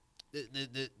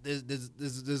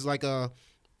 There's like a.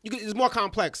 It's more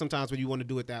complex sometimes when you want to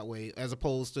do it that way as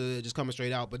opposed to just coming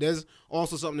straight out. But there's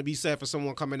also something to be said for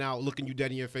someone coming out, looking you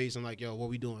dead in your face and like, yo, what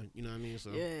we doing? You know what I mean?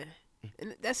 So yeah.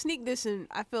 And that sneak dissing,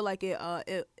 I feel like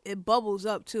it bubbles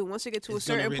up too. Once it gets to a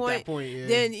certain point,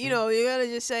 then you know you gotta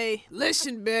just say,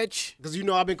 "Listen, bitch," because you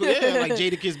know I've been like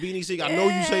Jadakiss, Beanie Sigel. I know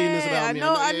you saying this about me.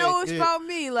 I know it's about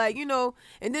me. Like, you know,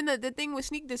 and then the thing with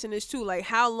sneak dissing is too, like,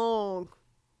 how long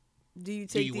do you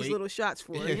take these little shots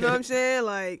for? You know what I'm saying?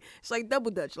 Like, it's like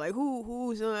double dutch. Like,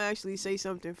 who's gonna actually say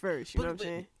something first? You know what I'm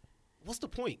saying? What's the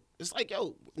point? It's like,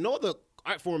 yo, no other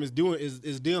art form is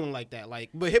dealing like that. Like,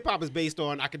 but hip hop is based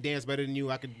on I could dance better than you,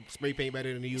 I could spray paint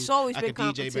better than you, it's always I been could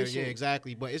DJ better. competition. Yeah,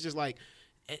 exactly. But it's just like,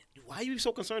 why are you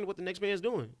so concerned with what the next man's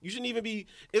doing? You shouldn't even be.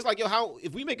 It's like, yo, how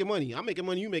if we making money, I'm making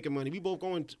money, you making money. We both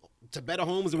going to better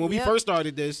homes. And when we first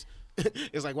started this,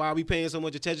 it's like, why are we paying so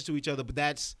much attention to each other? But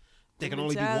that's. They can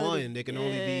only be one. They can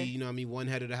only be, you know what I mean, one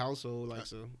head of the household. Like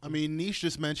so. I mean, Niche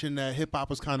just mentioned that hip hop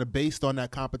was kind of based on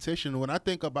that competition. When I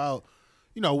think about,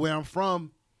 you know, where I'm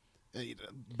from,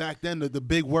 back then the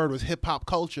big word was hip hop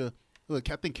culture. Look,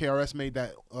 I think KRS made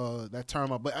that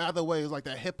term up. But either way, it's like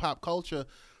that hip hop culture,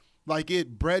 like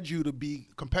it bred you to be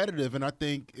competitive, and I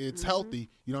think it's healthy.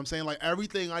 You know what I'm saying? Like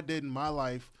everything I did in my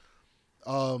life,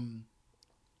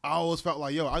 I always felt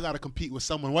like, yo, I got to compete with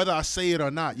someone, whether I say it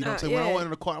or not. You know what I'm saying? When I went in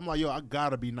the court, I'm like, yo, I got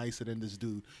to be nicer than this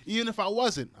dude. Even if I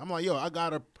wasn't, I'm like, yo, I got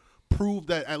to prove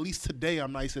that at least today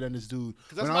I'm nicer than this dude.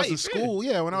 When I was in school,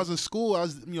 when I was in school, I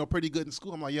was, you know, pretty good in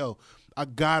school. I'm like, yo, I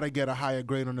got to get a higher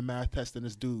grade on the math test than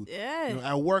this dude. Yeah. You know,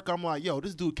 at work, I'm like, yo,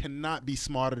 this dude cannot be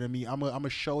smarter than me. I'm going to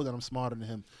show that I'm smarter than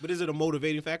him. But is it a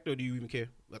motivating factor, or do you even care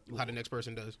how the next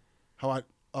person does? How I...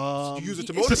 you use it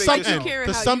to motivate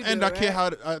to some end, I care how.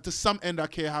 To some end, I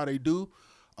care how they do.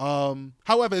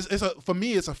 However, for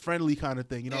me, it's a friendly kind of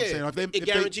thing. You know what I'm saying? It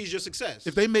guarantees your success.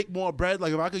 If they make more bread,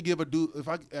 like if I could give a dude,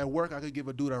 at work I could give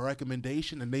a dude a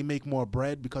recommendation and they make more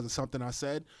bread because of something I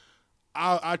said,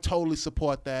 I totally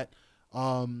support that.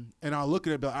 And I'll look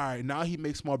at it and be like, all right, now he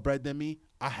makes more bread than me.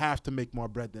 I have to make more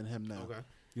bread than him now. Okay.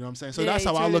 You know what I'm saying? So that's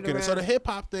how I look at it. So the hip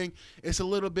hop thing, it's a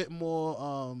little bit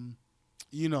more.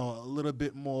 You know, a little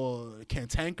bit more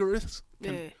cantankerous,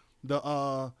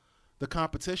 the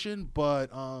competition, but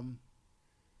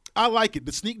I like it.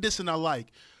 The sneak dissing I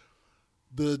like.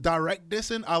 The direct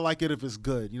dissing I like it if it's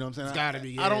good. You know what I'm saying? It's gotta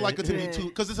be. Yeah. I don't like it to be too,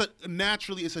 because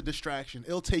it's a distraction.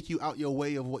 It'll take you out your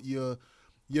way of what your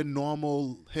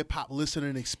normal hip hop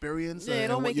listening experience. Yeah,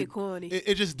 don't make it corny.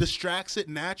 It just distracts it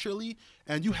naturally,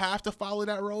 and you have to follow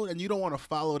that road, and you don't want to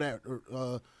follow that.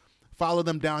 Follow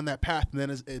them down that path, and then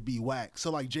it'd be whack.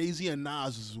 So like Jay-Z and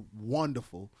Nas is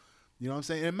wonderful. You know what I'm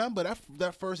saying? And remember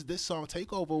that first diss song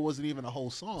Takeover wasn't even a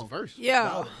whole song. It's a verse.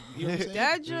 Yeah, you know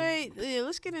that joint. Yeah,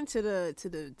 let's get into the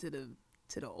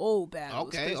old battles.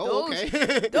 Okay.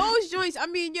 Those joints. I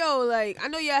mean, yo, like I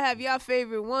know y'all have y'all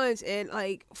favorite ones, and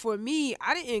like for me,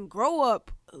 I didn't grow up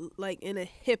like in a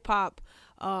hip hop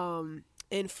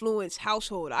influenced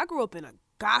household. I grew up in a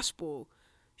gospel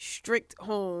strict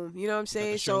home, you know what I'm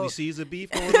saying? So Shirley Caesar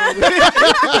beef going on with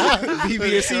BB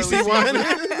and CC one.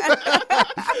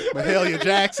 Mahalia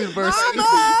Jackson versus.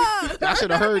 I should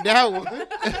have heard that one.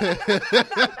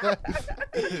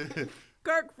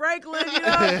 Kirk Franklin, you know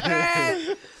what I'm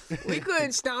saying? We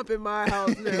couldn't stomp in my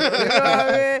house now, you know what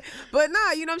I mean? But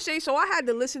nah, you know what I'm saying? So I had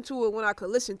to listen to it when I could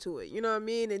listen to it, you know what I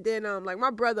mean? And then, like,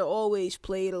 my brother always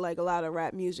played, like, a lot of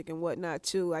rap music and whatnot,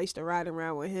 too. I used to ride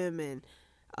around with him, and,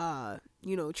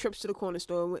 you know, trips to the corner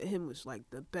store with him was, like,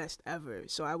 the best ever.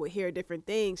 So I would hear different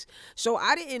things. So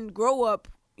I didn't grow up,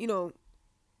 you know,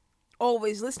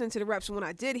 always listening to the raps. So when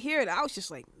I did hear it, I was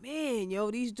just like, man, yo,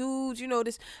 these dudes, you know,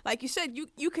 this, like you said,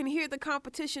 you can hear the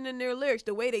competition in their lyrics,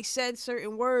 the way they said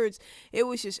certain words. It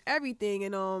was just everything.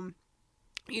 And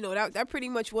you know, that pretty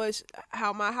much was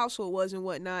how my household was and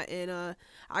whatnot. And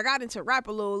I got into rap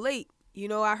a little late. You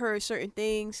know, I heard certain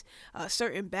things,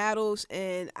 certain battles,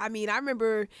 and I mean, I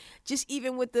remember just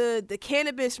even with the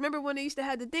cannabis. Remember when they used to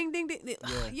have the ding ding ding?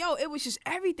 Yeah. Yo, it was just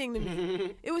everything to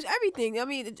me. It was everything. I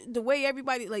mean, the way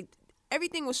everybody, like,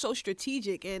 everything was so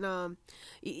strategic. And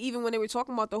even when they were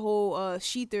talking about the whole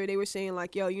Sheether, they were saying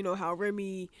like, yo, you know how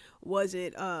Remy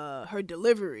wasn't her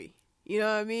delivery. You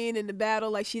know what I mean? In the battle,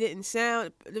 like, she didn't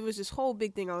sound. There was this whole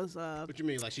big thing. I was. What you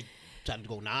mean, like she tried to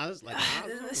go Nas? Like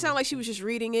it sounded like she was just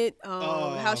reading it.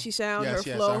 How she sound, her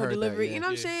flow, her delivery. That, you know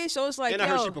what I'm saying? So it's like, and I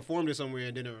heard she performed it somewhere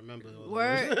and didn't remember.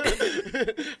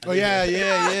 Word. Oh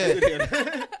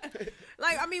yeah.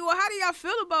 Like, I mean, well, how do y'all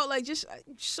feel about, like, just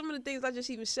some of the things I just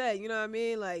even said? You know what I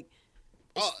mean? Like,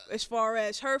 as far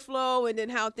as her flow and then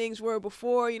how things were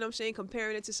before, you know what I'm saying?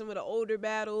 Comparing it to some of the older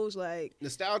battles, like.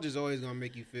 Nostalgia is always going to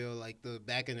make you feel like the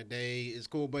back in the day is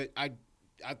cool, but I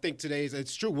think today's,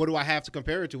 it's true. What do I have to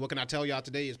compare it to? What can I tell y'all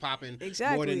today is popping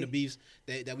more than the beefs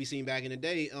that we seen back in the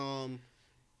day?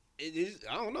 It is,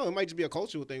 I don't know. It might just be a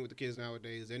cultural thing with the kids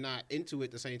nowadays. They're not into it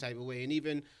the same type of way. And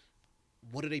even,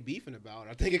 what are they beefing about?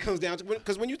 I think it comes down to,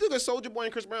 because when you think of Soulja Boy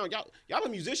and Chris Brown, y'all are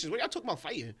musicians. What y'all talking about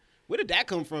fighting? Where did that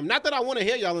come from? Not that I want to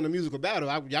hear y'all in a musical battle.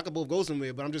 Y'all can both go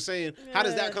somewhere, but I'm just saying, how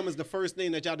does that come as the first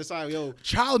thing that y'all decide, yo?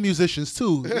 Child musicians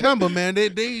too. Remember, man,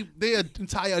 they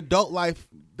entire adult life,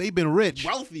 they've been rich.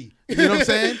 Wealthy. You know what I'm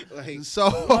saying? Like,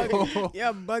 so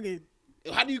bugging.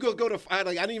 How do you go to fight?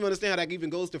 Like, I didn't even understand how that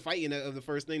even goes to fighting of the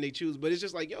first thing they choose. But it's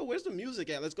just like, yo, where's the music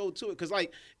at? Let's go to it. Because,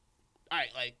 like, all right,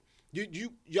 like,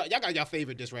 y'all got your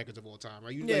favorite diss records of all time,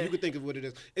 right? Like, you can think of what it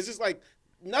is. It's just like,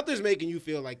 nothing's making you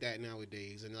feel like that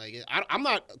nowadays. And, like, I'm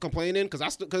not complaining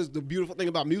because the beautiful thing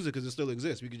about music is it still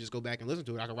exists. We can just go back and listen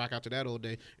to it. I can rock out to that all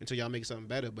day until y'all make something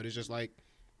better. But it's just like,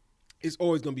 it's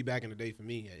always going to be back in the day for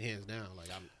me, hands down. Like,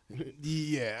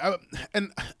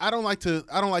 and I don't like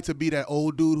to be that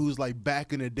old dude who's like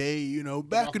back in the day, you know,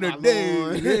 back in the day.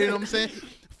 You know what I'm saying?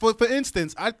 For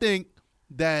instance, I think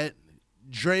that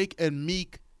Drake and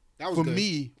Meek for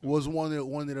me was one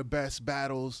of the best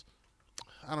battles.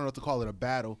 I don't know what to call it a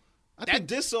battle. That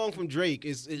diss song from Drake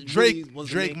is Drake. Really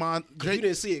Drake. You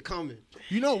didn't see it coming.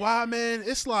 You know why, man?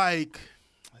 It's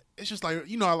just like,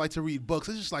 you know, I like to read books.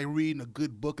 It's just like reading a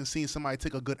good book and seeing somebody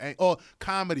take a good or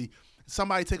comedy.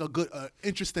 Somebody take a good,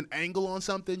 interesting angle on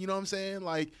something. You know what I'm saying?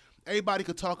 Like, everybody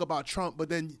could talk about Trump, but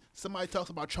then somebody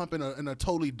talks about Trump in a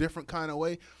totally different kind of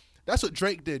way. That's what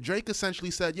Drake did. Drake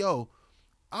essentially said, yo,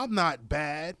 I'm not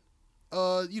bad.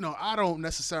 You know, I don't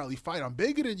necessarily fight. I'm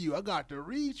bigger than you. I got the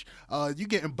reach. You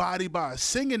getting bodied by a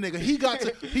singing nigga. He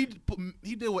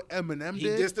did what Eminem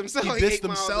did. He dissed himself. He dissed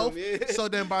himself. So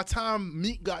then by the time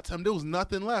Meek got to him, there was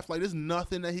nothing left. Like, there's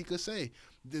nothing that he could say.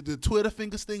 The Twitter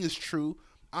fingers thing is true.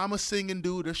 I'm a singing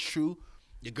dude. That's true.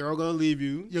 Your girl gonna leave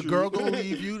you. Your girl gonna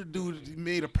leave you. The dude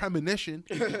made a premonition.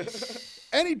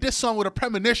 Any diss song with a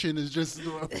premonition is just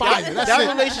fire.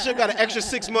 That relationship got an extra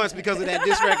 6 month because of that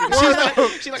diss record.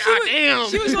 She's like, damn.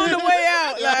 She was on the way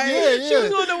out. Like, she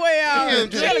was on the way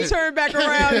out. She had to turn back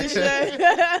around and shit.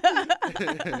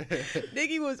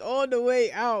 Nicki was on the way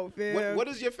out, man. What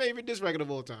is your favorite diss record of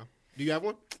all time? Do you have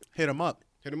one? Hit 'em up.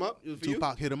 Hit 'em up?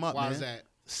 Tupac, Hit 'em up. Why man. is that?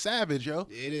 Savage, yo.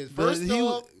 It is. First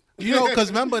off, you know, because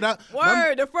remember that.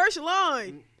 The first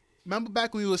line. Remember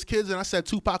back when we was kids and I said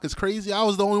Tupac is crazy? I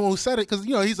was the only one who said it because,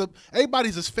 you know,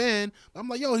 everybody's his fan. I'm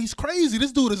like, yo, he's crazy.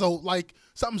 This dude is like,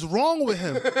 something's wrong with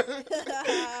him.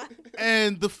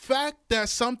 And the fact that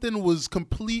something was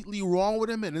completely wrong with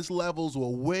him and his levels were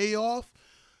way off,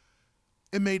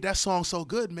 it made that song so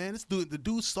good, man. The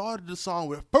dude started the song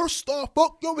with, first off,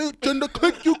 fuck your bitch and the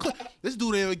click you click. This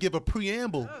dude didn't even give a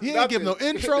preamble. He didn't give no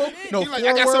intro, no like,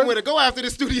 I got somewhere to go after the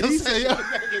studio. He said, yo,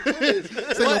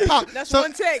 Pop. That's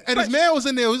one take. And his man was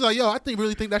in there. He was like, yo, I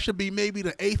really think that should be maybe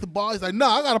the 8th bar. He's like,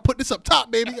 nah, I gotta put this up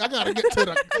top, baby. I gotta get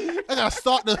to I gotta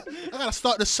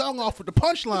start the song off with the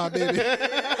punchline, baby.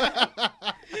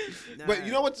 But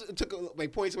you know what took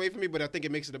like points away from me, but I think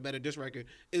it makes it a better diss record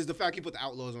is the fact he put the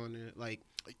Outlaws on there. Like,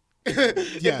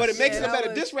 Yes. But it makes it a that better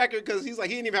was- diss record because he's like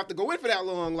he didn't even have to go in for that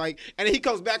long, like, and then he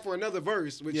comes back for another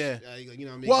verse, which you know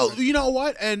what I mean. Well, you know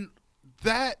what, and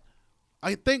that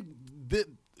I think that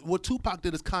what Tupac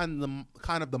did is kind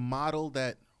of the model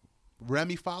that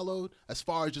Remy followed as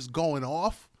far as just going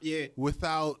off. Yeah.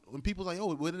 Without when people's like,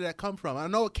 oh, where did that come from? I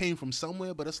know it came from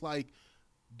somewhere, but it's like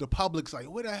the public's like,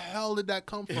 where the hell did that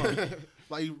come from?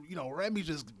 Like, you know, Remy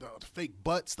just fake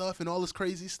butt stuff and all this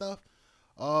crazy stuff.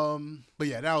 But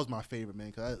yeah, that was my favorite,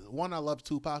 man. Cause I love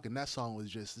Tupac, and that song was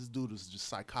just, this dude was just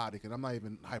psychotic, and I'm not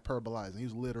even hyperbolizing. He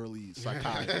was literally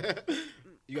psychotic.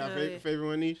 You got a favorite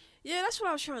one, Niche? Yeah, that's what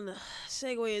I was trying to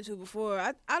segue into before.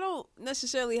 I don't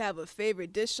necessarily have a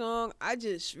favorite diss song. I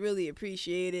just really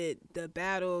appreciated the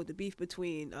battle, the beef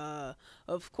between,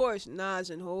 of course, Nas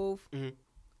and Hov.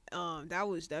 Mm-hmm. That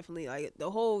was definitely like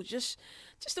the whole just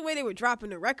the way they were dropping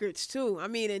the records too. I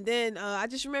mean, and then I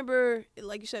just remember,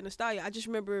 like you said, nostalgia. I just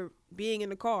remember being in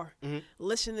the car,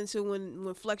 listening to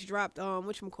when Flex dropped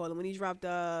whatchamacallit,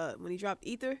 when he dropped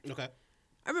Ether. Okay.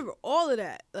 I remember all of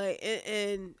that, like,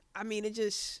 and I mean, it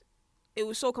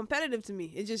was so competitive to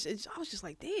me. I was just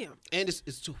like, damn. And it's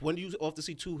when you often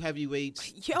see two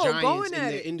heavyweights, going giants in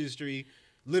at their it. industry,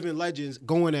 living legends,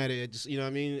 going at it. Just, you know what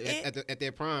I mean? At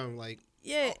their prime, like.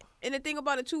 Yeah, and the thing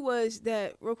about it too was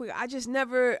that, real quick, I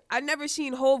never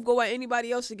seen Hov go at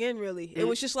anybody else again. Really, it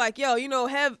was just like, yo, you know,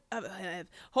 Hov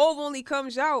only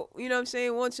comes out, you know what I'm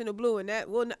saying, once in a blue, and that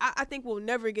I think we'll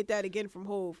never get that again from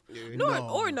Hov,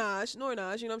 or Nas, you know what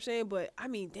I'm saying. But I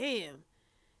mean, damn,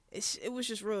 it was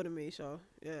just real to me. So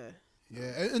yeah.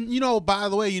 Yeah, and you know, by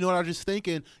the way, you know what I was just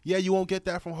thinking? Yeah, you won't get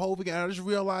that from Hov again. I just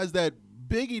realized that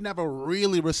Biggie never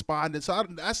really responded. So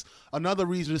that's another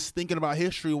reason, just thinking about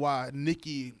history, why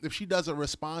Nicki, if she doesn't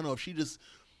respond or if she just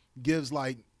gives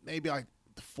like maybe like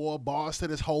 4 bars to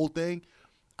this whole thing,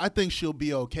 I think she'll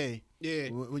be okay. Yeah.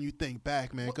 When you think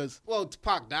back, man, because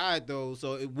Pac died though,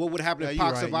 so what would happen if you're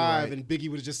Pac right, survived and Biggie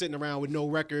was just sitting around with no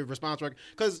response record?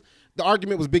 Because the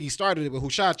argument was Biggie started it with Who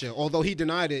Shot Ya, although he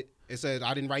denied it. It said,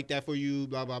 I didn't write that for you,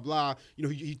 blah, blah, blah. You know,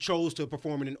 he chose to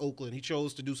perform it in Oakland. He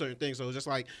chose to do certain things. So it's just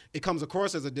like, it comes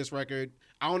across as a diss record.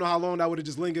 I don't know how long that would have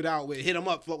just lingered out with Hit 'Em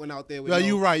Up floating out there. Yeah,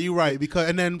 you're right. Because,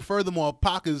 and then furthermore,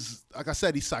 Pac is, like I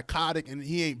said, he's psychotic and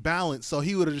he ain't balanced. So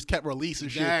he would have just kept releasing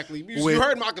shit. Exactly. You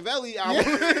heard Machiavelli album.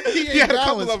 Yeah, he had a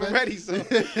couple balanced, of them man. ready. So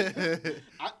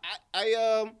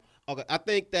I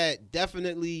think that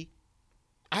definitely,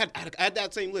 I had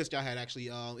that same list y'all had actually.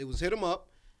 It was Hit 'Em Up.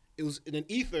 It was in an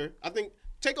Ether. I think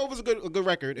Takeover's a good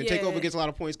record, and Takeover gets a lot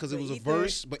of points because it was a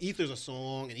verse, but Ether's a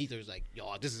song, and Ether's like,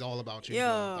 yo, this is all about you.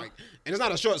 Yeah. Like, and it's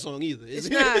not a short song either. It's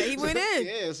not. He went in.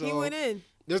 Yeah, so he went in.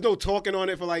 There's no talking on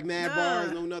it for like mad Nah.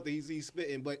 bars, no nothing. He's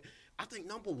spitting. But I think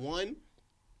number one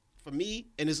for me,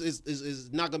 and is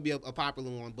not gonna be a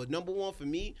popular one, but number one for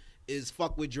me is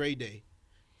Fuck with Dre Day.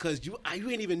 Cause you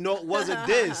didn't even know it was a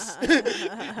diss.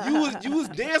 you was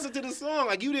dancing to the song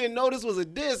like you didn't know this was a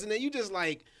diss, and then you just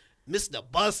like, Mr.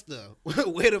 Buster,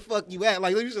 where the fuck you at?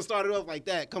 Like, let me just start it off like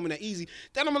that, coming at easy.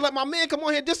 Then I'm gonna let my man come on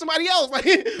here and diss somebody else. Like,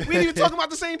 we ain't even talking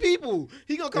about the same people.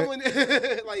 He gonna come in,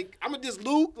 like, I'm gonna diss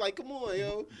Luke. Like, come on,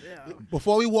 yo. Yeah.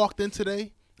 Before we walked in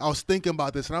today, I was thinking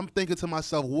about this, and I'm thinking to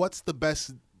myself, what's the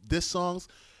best diss songs?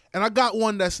 And I got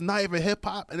one that's not even hip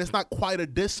hop, and it's not quite a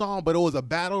diss song, but it was a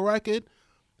battle record.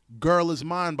 Girl Is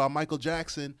Mine by Michael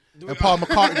Jackson and Paul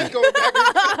McCartney.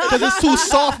 Because it's two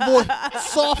soft voice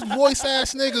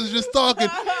ass niggas just talking.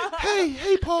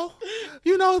 Hey, Paul,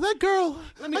 you know that girl.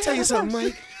 Let me tell you something,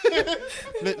 Mike.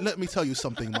 Let me tell you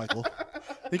something, Michael.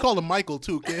 He called him Michael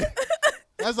too, kid.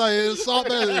 That's like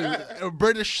a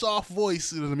British soft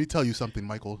voice. Let me tell you something,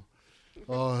 Michael.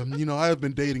 You know, I have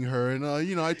been dating her, and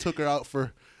you know, I took her out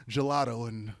for gelato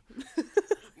and.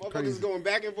 Motherfuckers going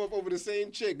back and forth over the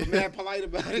same chick, but mad polite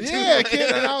about it. Yeah,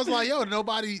 kid. And I was like, yo,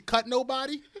 nobody cut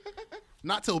nobody.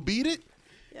 Not till beat it.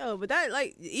 Yo, but that,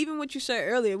 like, even what you said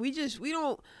earlier,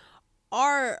 the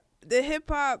hip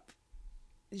hop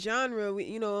genre,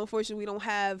 unfortunately we don't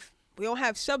have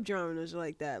subgenres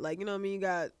like that. Like, you know what I mean? You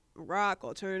got rock,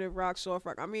 alternative rock, soft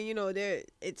rock. I mean, you know,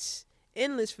 it's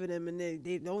endless for them, and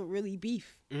they don't really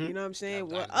beef. Mm-hmm. You know what I'm saying?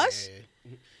 Well, us.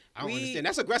 I don't understand.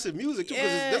 That's aggressive music too.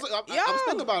 I was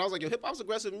thinking about it. I was like, yo, hip hop's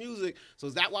aggressive music. So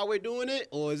is that why we're doing it,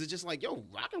 or is it just like, yo,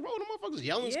 rock and roll, the motherfuckers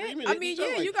yelling, screaming? I mean,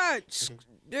 yeah, like, you got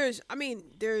there's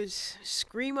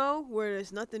screamo where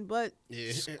there's nothing but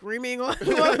screaming on.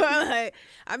 Like,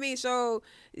 I mean, so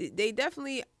they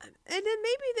definitely, and then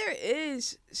maybe there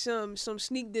is some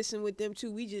sneak dissing with them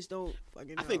too. We just don't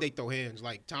fucking know. I think they throw hands.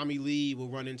 Like Tommy Lee will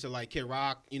run into like Kid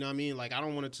Rock. You know what I mean? Like I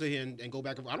don't want to sit here and go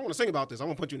back. I don't want to sing about this. I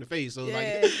want to punch you in the face. So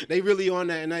like they really on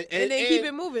that, and they keep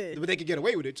it moving. But they could get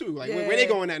away with it too. Like where they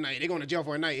going that night? They going to jail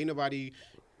for a night. Ain't nobody.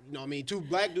 You know what I mean? Two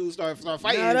black dudes start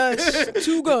fighting. Not us.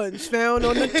 2 guns found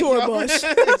on the tour bus.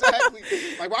 Exactly.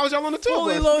 Like, why was y'all on the tour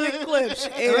Fully bus? loaded clips,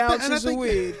 8 ounces of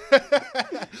weed.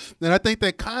 And I think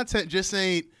that content just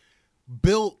ain't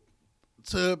built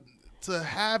to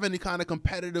have any kind of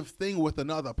competitive thing with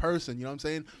another person. You know what I'm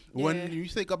saying? Yeah. When you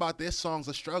think about their songs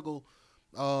of struggle,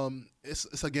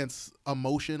 it's against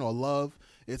emotion or love.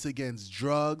 It's against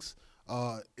drugs.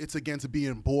 It's against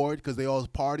being bored because they always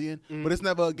partying. But it's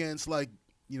never against like,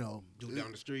 you know, Dude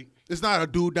down the street. It's not a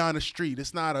dude down the street.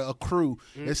 It's not a crew.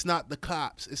 It's not the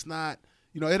cops. It's not,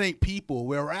 you know, it ain't people.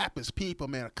 We're rappers, people,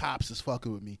 man. The cops is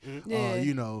fucking with me. Yeah.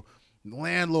 You know,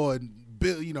 landlord,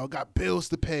 bill, you know, got bills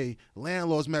to pay.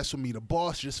 Landlord's mess with me. The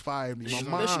boss just fired me. My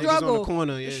mom, struggle. on the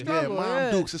corner. Yeah. struggle.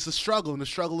 Mom Dukes. It's a struggle, and the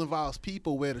struggle involves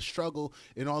people. Where the struggle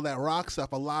and all that rock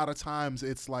stuff, a lot of times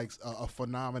it's like a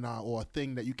phenomenon or a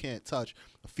thing that you can't touch.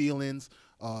 Feelings,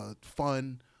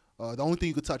 fun. The only thing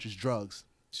you could touch is drugs.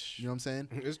 You know what I'm saying?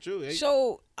 It's true. Eh?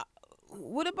 So,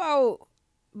 what about,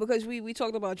 because we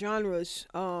talked about genres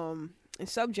and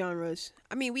subgenres.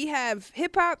 I mean, we have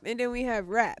hip hop and then we have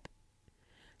rap.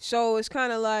 So it's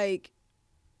kind of like,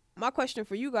 my question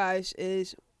for you guys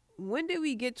is, when did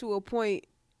we get to a point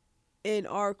in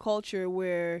our culture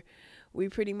where we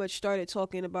pretty much started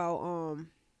talking about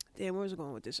damn, where's it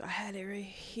going with this? I had it right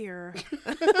here.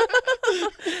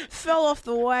 Fell off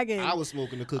the wagon. I was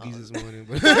smoking the cookies this morning,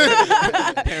 but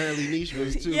apparently Niche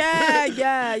was too.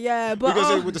 Yeah. But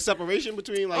because with the separation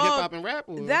between like hip hop and rap,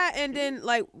 or? That, and then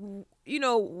like, you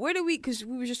know, where do we? Because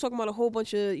we were just talking about a whole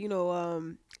bunch of, you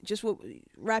know, just what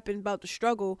rapping about the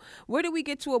struggle. Where did we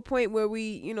get to a point where we,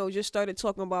 you know, just started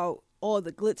talking about all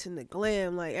the glitz and the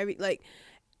glam, like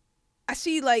I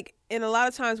see, like, in a lot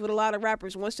of times with a lot of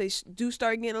rappers, once they do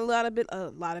start getting a lot of bit,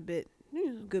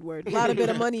 good word, a lot of bit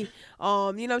of money, you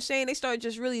know what I'm saying? They start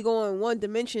just really going one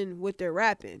dimension with their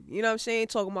rapping, you know what I'm saying?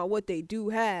 Talking about what they do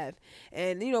have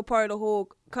and, you know, part of the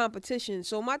whole competition.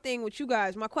 So my thing with you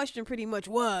guys, my question pretty much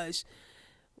was,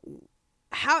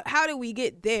 how do we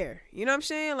get there? You know what I'm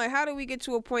saying? Like, how do we get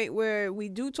to a point where we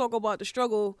do talk about the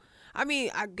struggle? I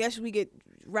mean, I guess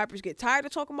rappers get tired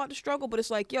of talking about the struggle, but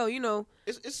it's like, yo, you know,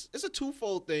 it's a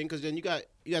twofold thing, because then you got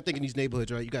to think in these neighborhoods,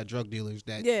 right? You got drug dealers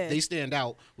that they stand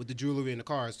out with the jewelry and the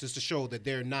cars just to show that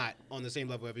they're not on the same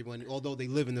level as everyone, although they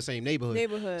live in the same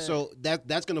neighborhood. So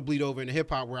that's gonna bleed over into hip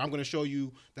hop, where I'm gonna show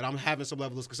you that I'm having some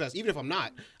level of success, even if I'm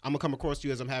not. I'm gonna come across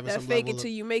you as I'm having that some fake level it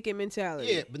till you make it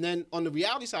mentality. Yeah, but then on the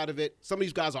reality side of it, some of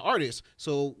these guys are artists,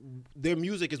 so their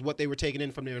music is what they were taking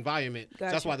in from their environment. Gotcha.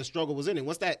 So that's why the struggle was in it.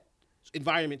 Once that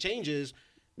environment changes,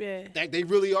 yeah, that they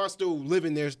really are still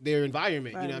living their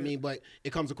environment, right. You know what I mean? But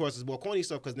it comes across as more corny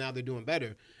stuff because now they're doing better.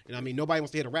 You know what I mean? Nobody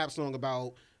wants to hear a rap song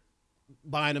about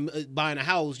buying a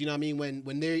house, you know what I mean,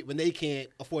 when they can't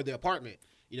afford their apartment.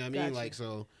 You know what I mean? Gotcha. Like,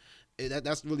 so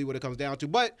that's really what it comes down to.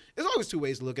 But there's always two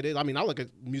ways to look at it. I mean, I look at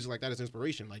music like that as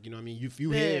inspiration. Like, you know what I mean? If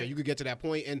you hear, you could get to that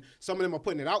point, and some of them are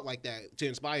putting it out like that to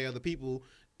inspire other people,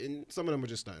 and some of them are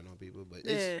just stunting on people. But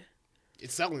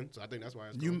it's selling, so I think that's why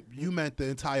it's cool. You meant the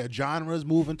entire genres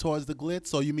moving towards the glitz?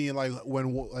 So you mean like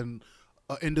when an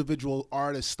individual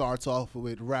artist starts off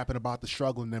with rapping about the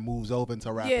struggle and then moves over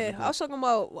into rapping? Yeah, I was talking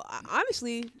about,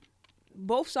 honestly,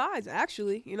 both sides,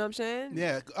 actually. You know what I'm saying?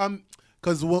 Yeah,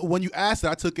 because when you asked it,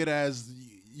 I took it as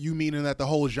you meaning that the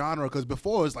whole genre, because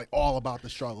before it was like all about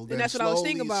the struggle. And that's what I was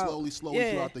thinking about. Slowly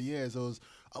throughout the years, it was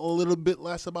a little bit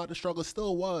less about the struggle. It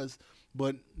still was.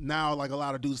 But now, like, a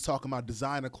lot of dudes talking about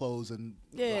designer clothes and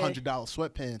 $100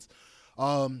 sweatpants.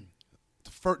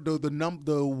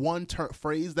 The one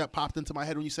phrase that popped into my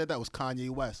head when you said that was Kanye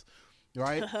West,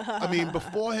 right? I mean,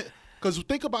 before, because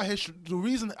think about the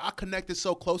reason I connected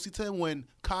so closely to him when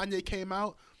Kanye came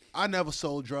out. I never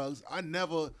sold drugs. I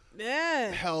never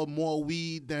held more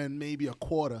weed than maybe a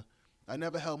quarter. I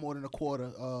never held more than a quarter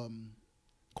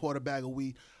bag of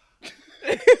weed.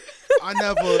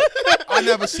 I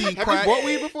never seen crack. Have you bought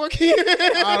weed before, Keith?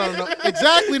 I don't know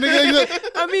exactly, nigga.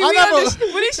 I mean,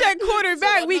 when he said quarter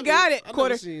bag, we got it. I've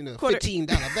Quarter, never seen a $15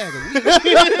 bag of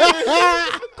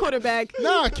weed. quarter bag.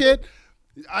 Nah, kid.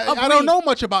 I don't know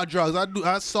much about drugs.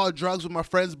 I saw drugs with my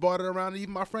friends, bought it around,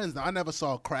 even my friends. I never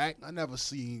saw crack. I never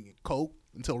seen coke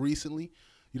until recently.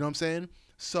 You know what I'm saying?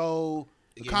 So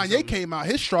Kanye came out.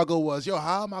 His struggle was,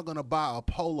 how am I gonna buy a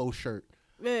polo shirt?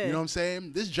 Yeah. You know what I'm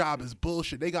saying? This job is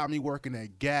bullshit. They got me working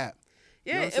at Gap.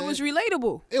 Yeah, it was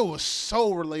relatable. It was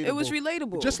so relatable. It was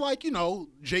relatable. Just like,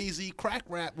 Jay-Z crack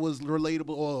rap was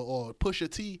relatable, or Pusha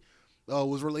T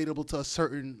was relatable to a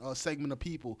certain segment of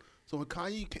people. So when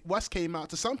Kanye West came out,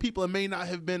 to some people it may not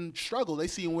have been struggle. They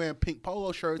see him wearing pink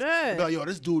polo shirts. Yeah. Like, yo,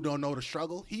 this dude don't know the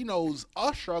struggle. He knows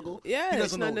our struggle. Yeah, he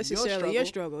it's not necessarily your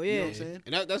struggle. Yeah. You know what I'm saying?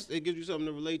 And it gives you something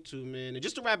to relate to, man. And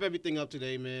just to wrap everything up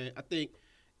today, man, I think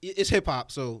it's hip hop,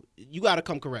 so you got to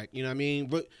come correct. You know what I mean?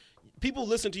 But people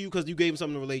listen to you because you gave them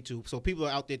something to relate to. So people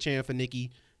are out there cheering for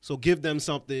Nicki. So give them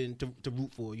something to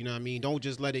root for. You know what I mean? Don't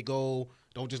just let it go.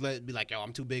 Don't just let it be like, yo,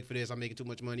 I'm too big for this. I'm making too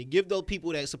much money. Give those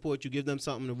people that support you, give them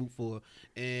something to root for.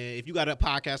 And if you got a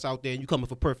podcast out there and you coming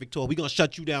for Perfect Tour, we going to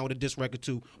shut you down with a diss record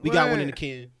too. We got one in the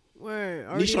can. Word.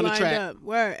 Already Niche on the lined track. up.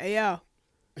 Word. Hey, yo.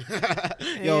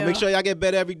 Yo, make sure y'all get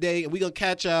better every day. And we going to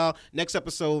catch y'all next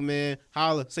episode, man.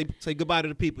 Holla. Say goodbye to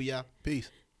the people, y'all.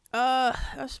 Peace.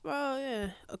 That's about,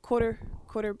 a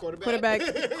quarterback.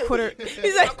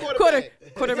 He's like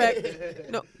quarterback.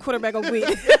 No, quarterback of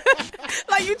weed.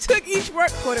 Like you took each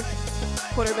word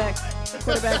quarterback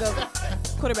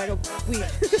of weed.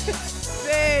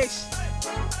 Fish.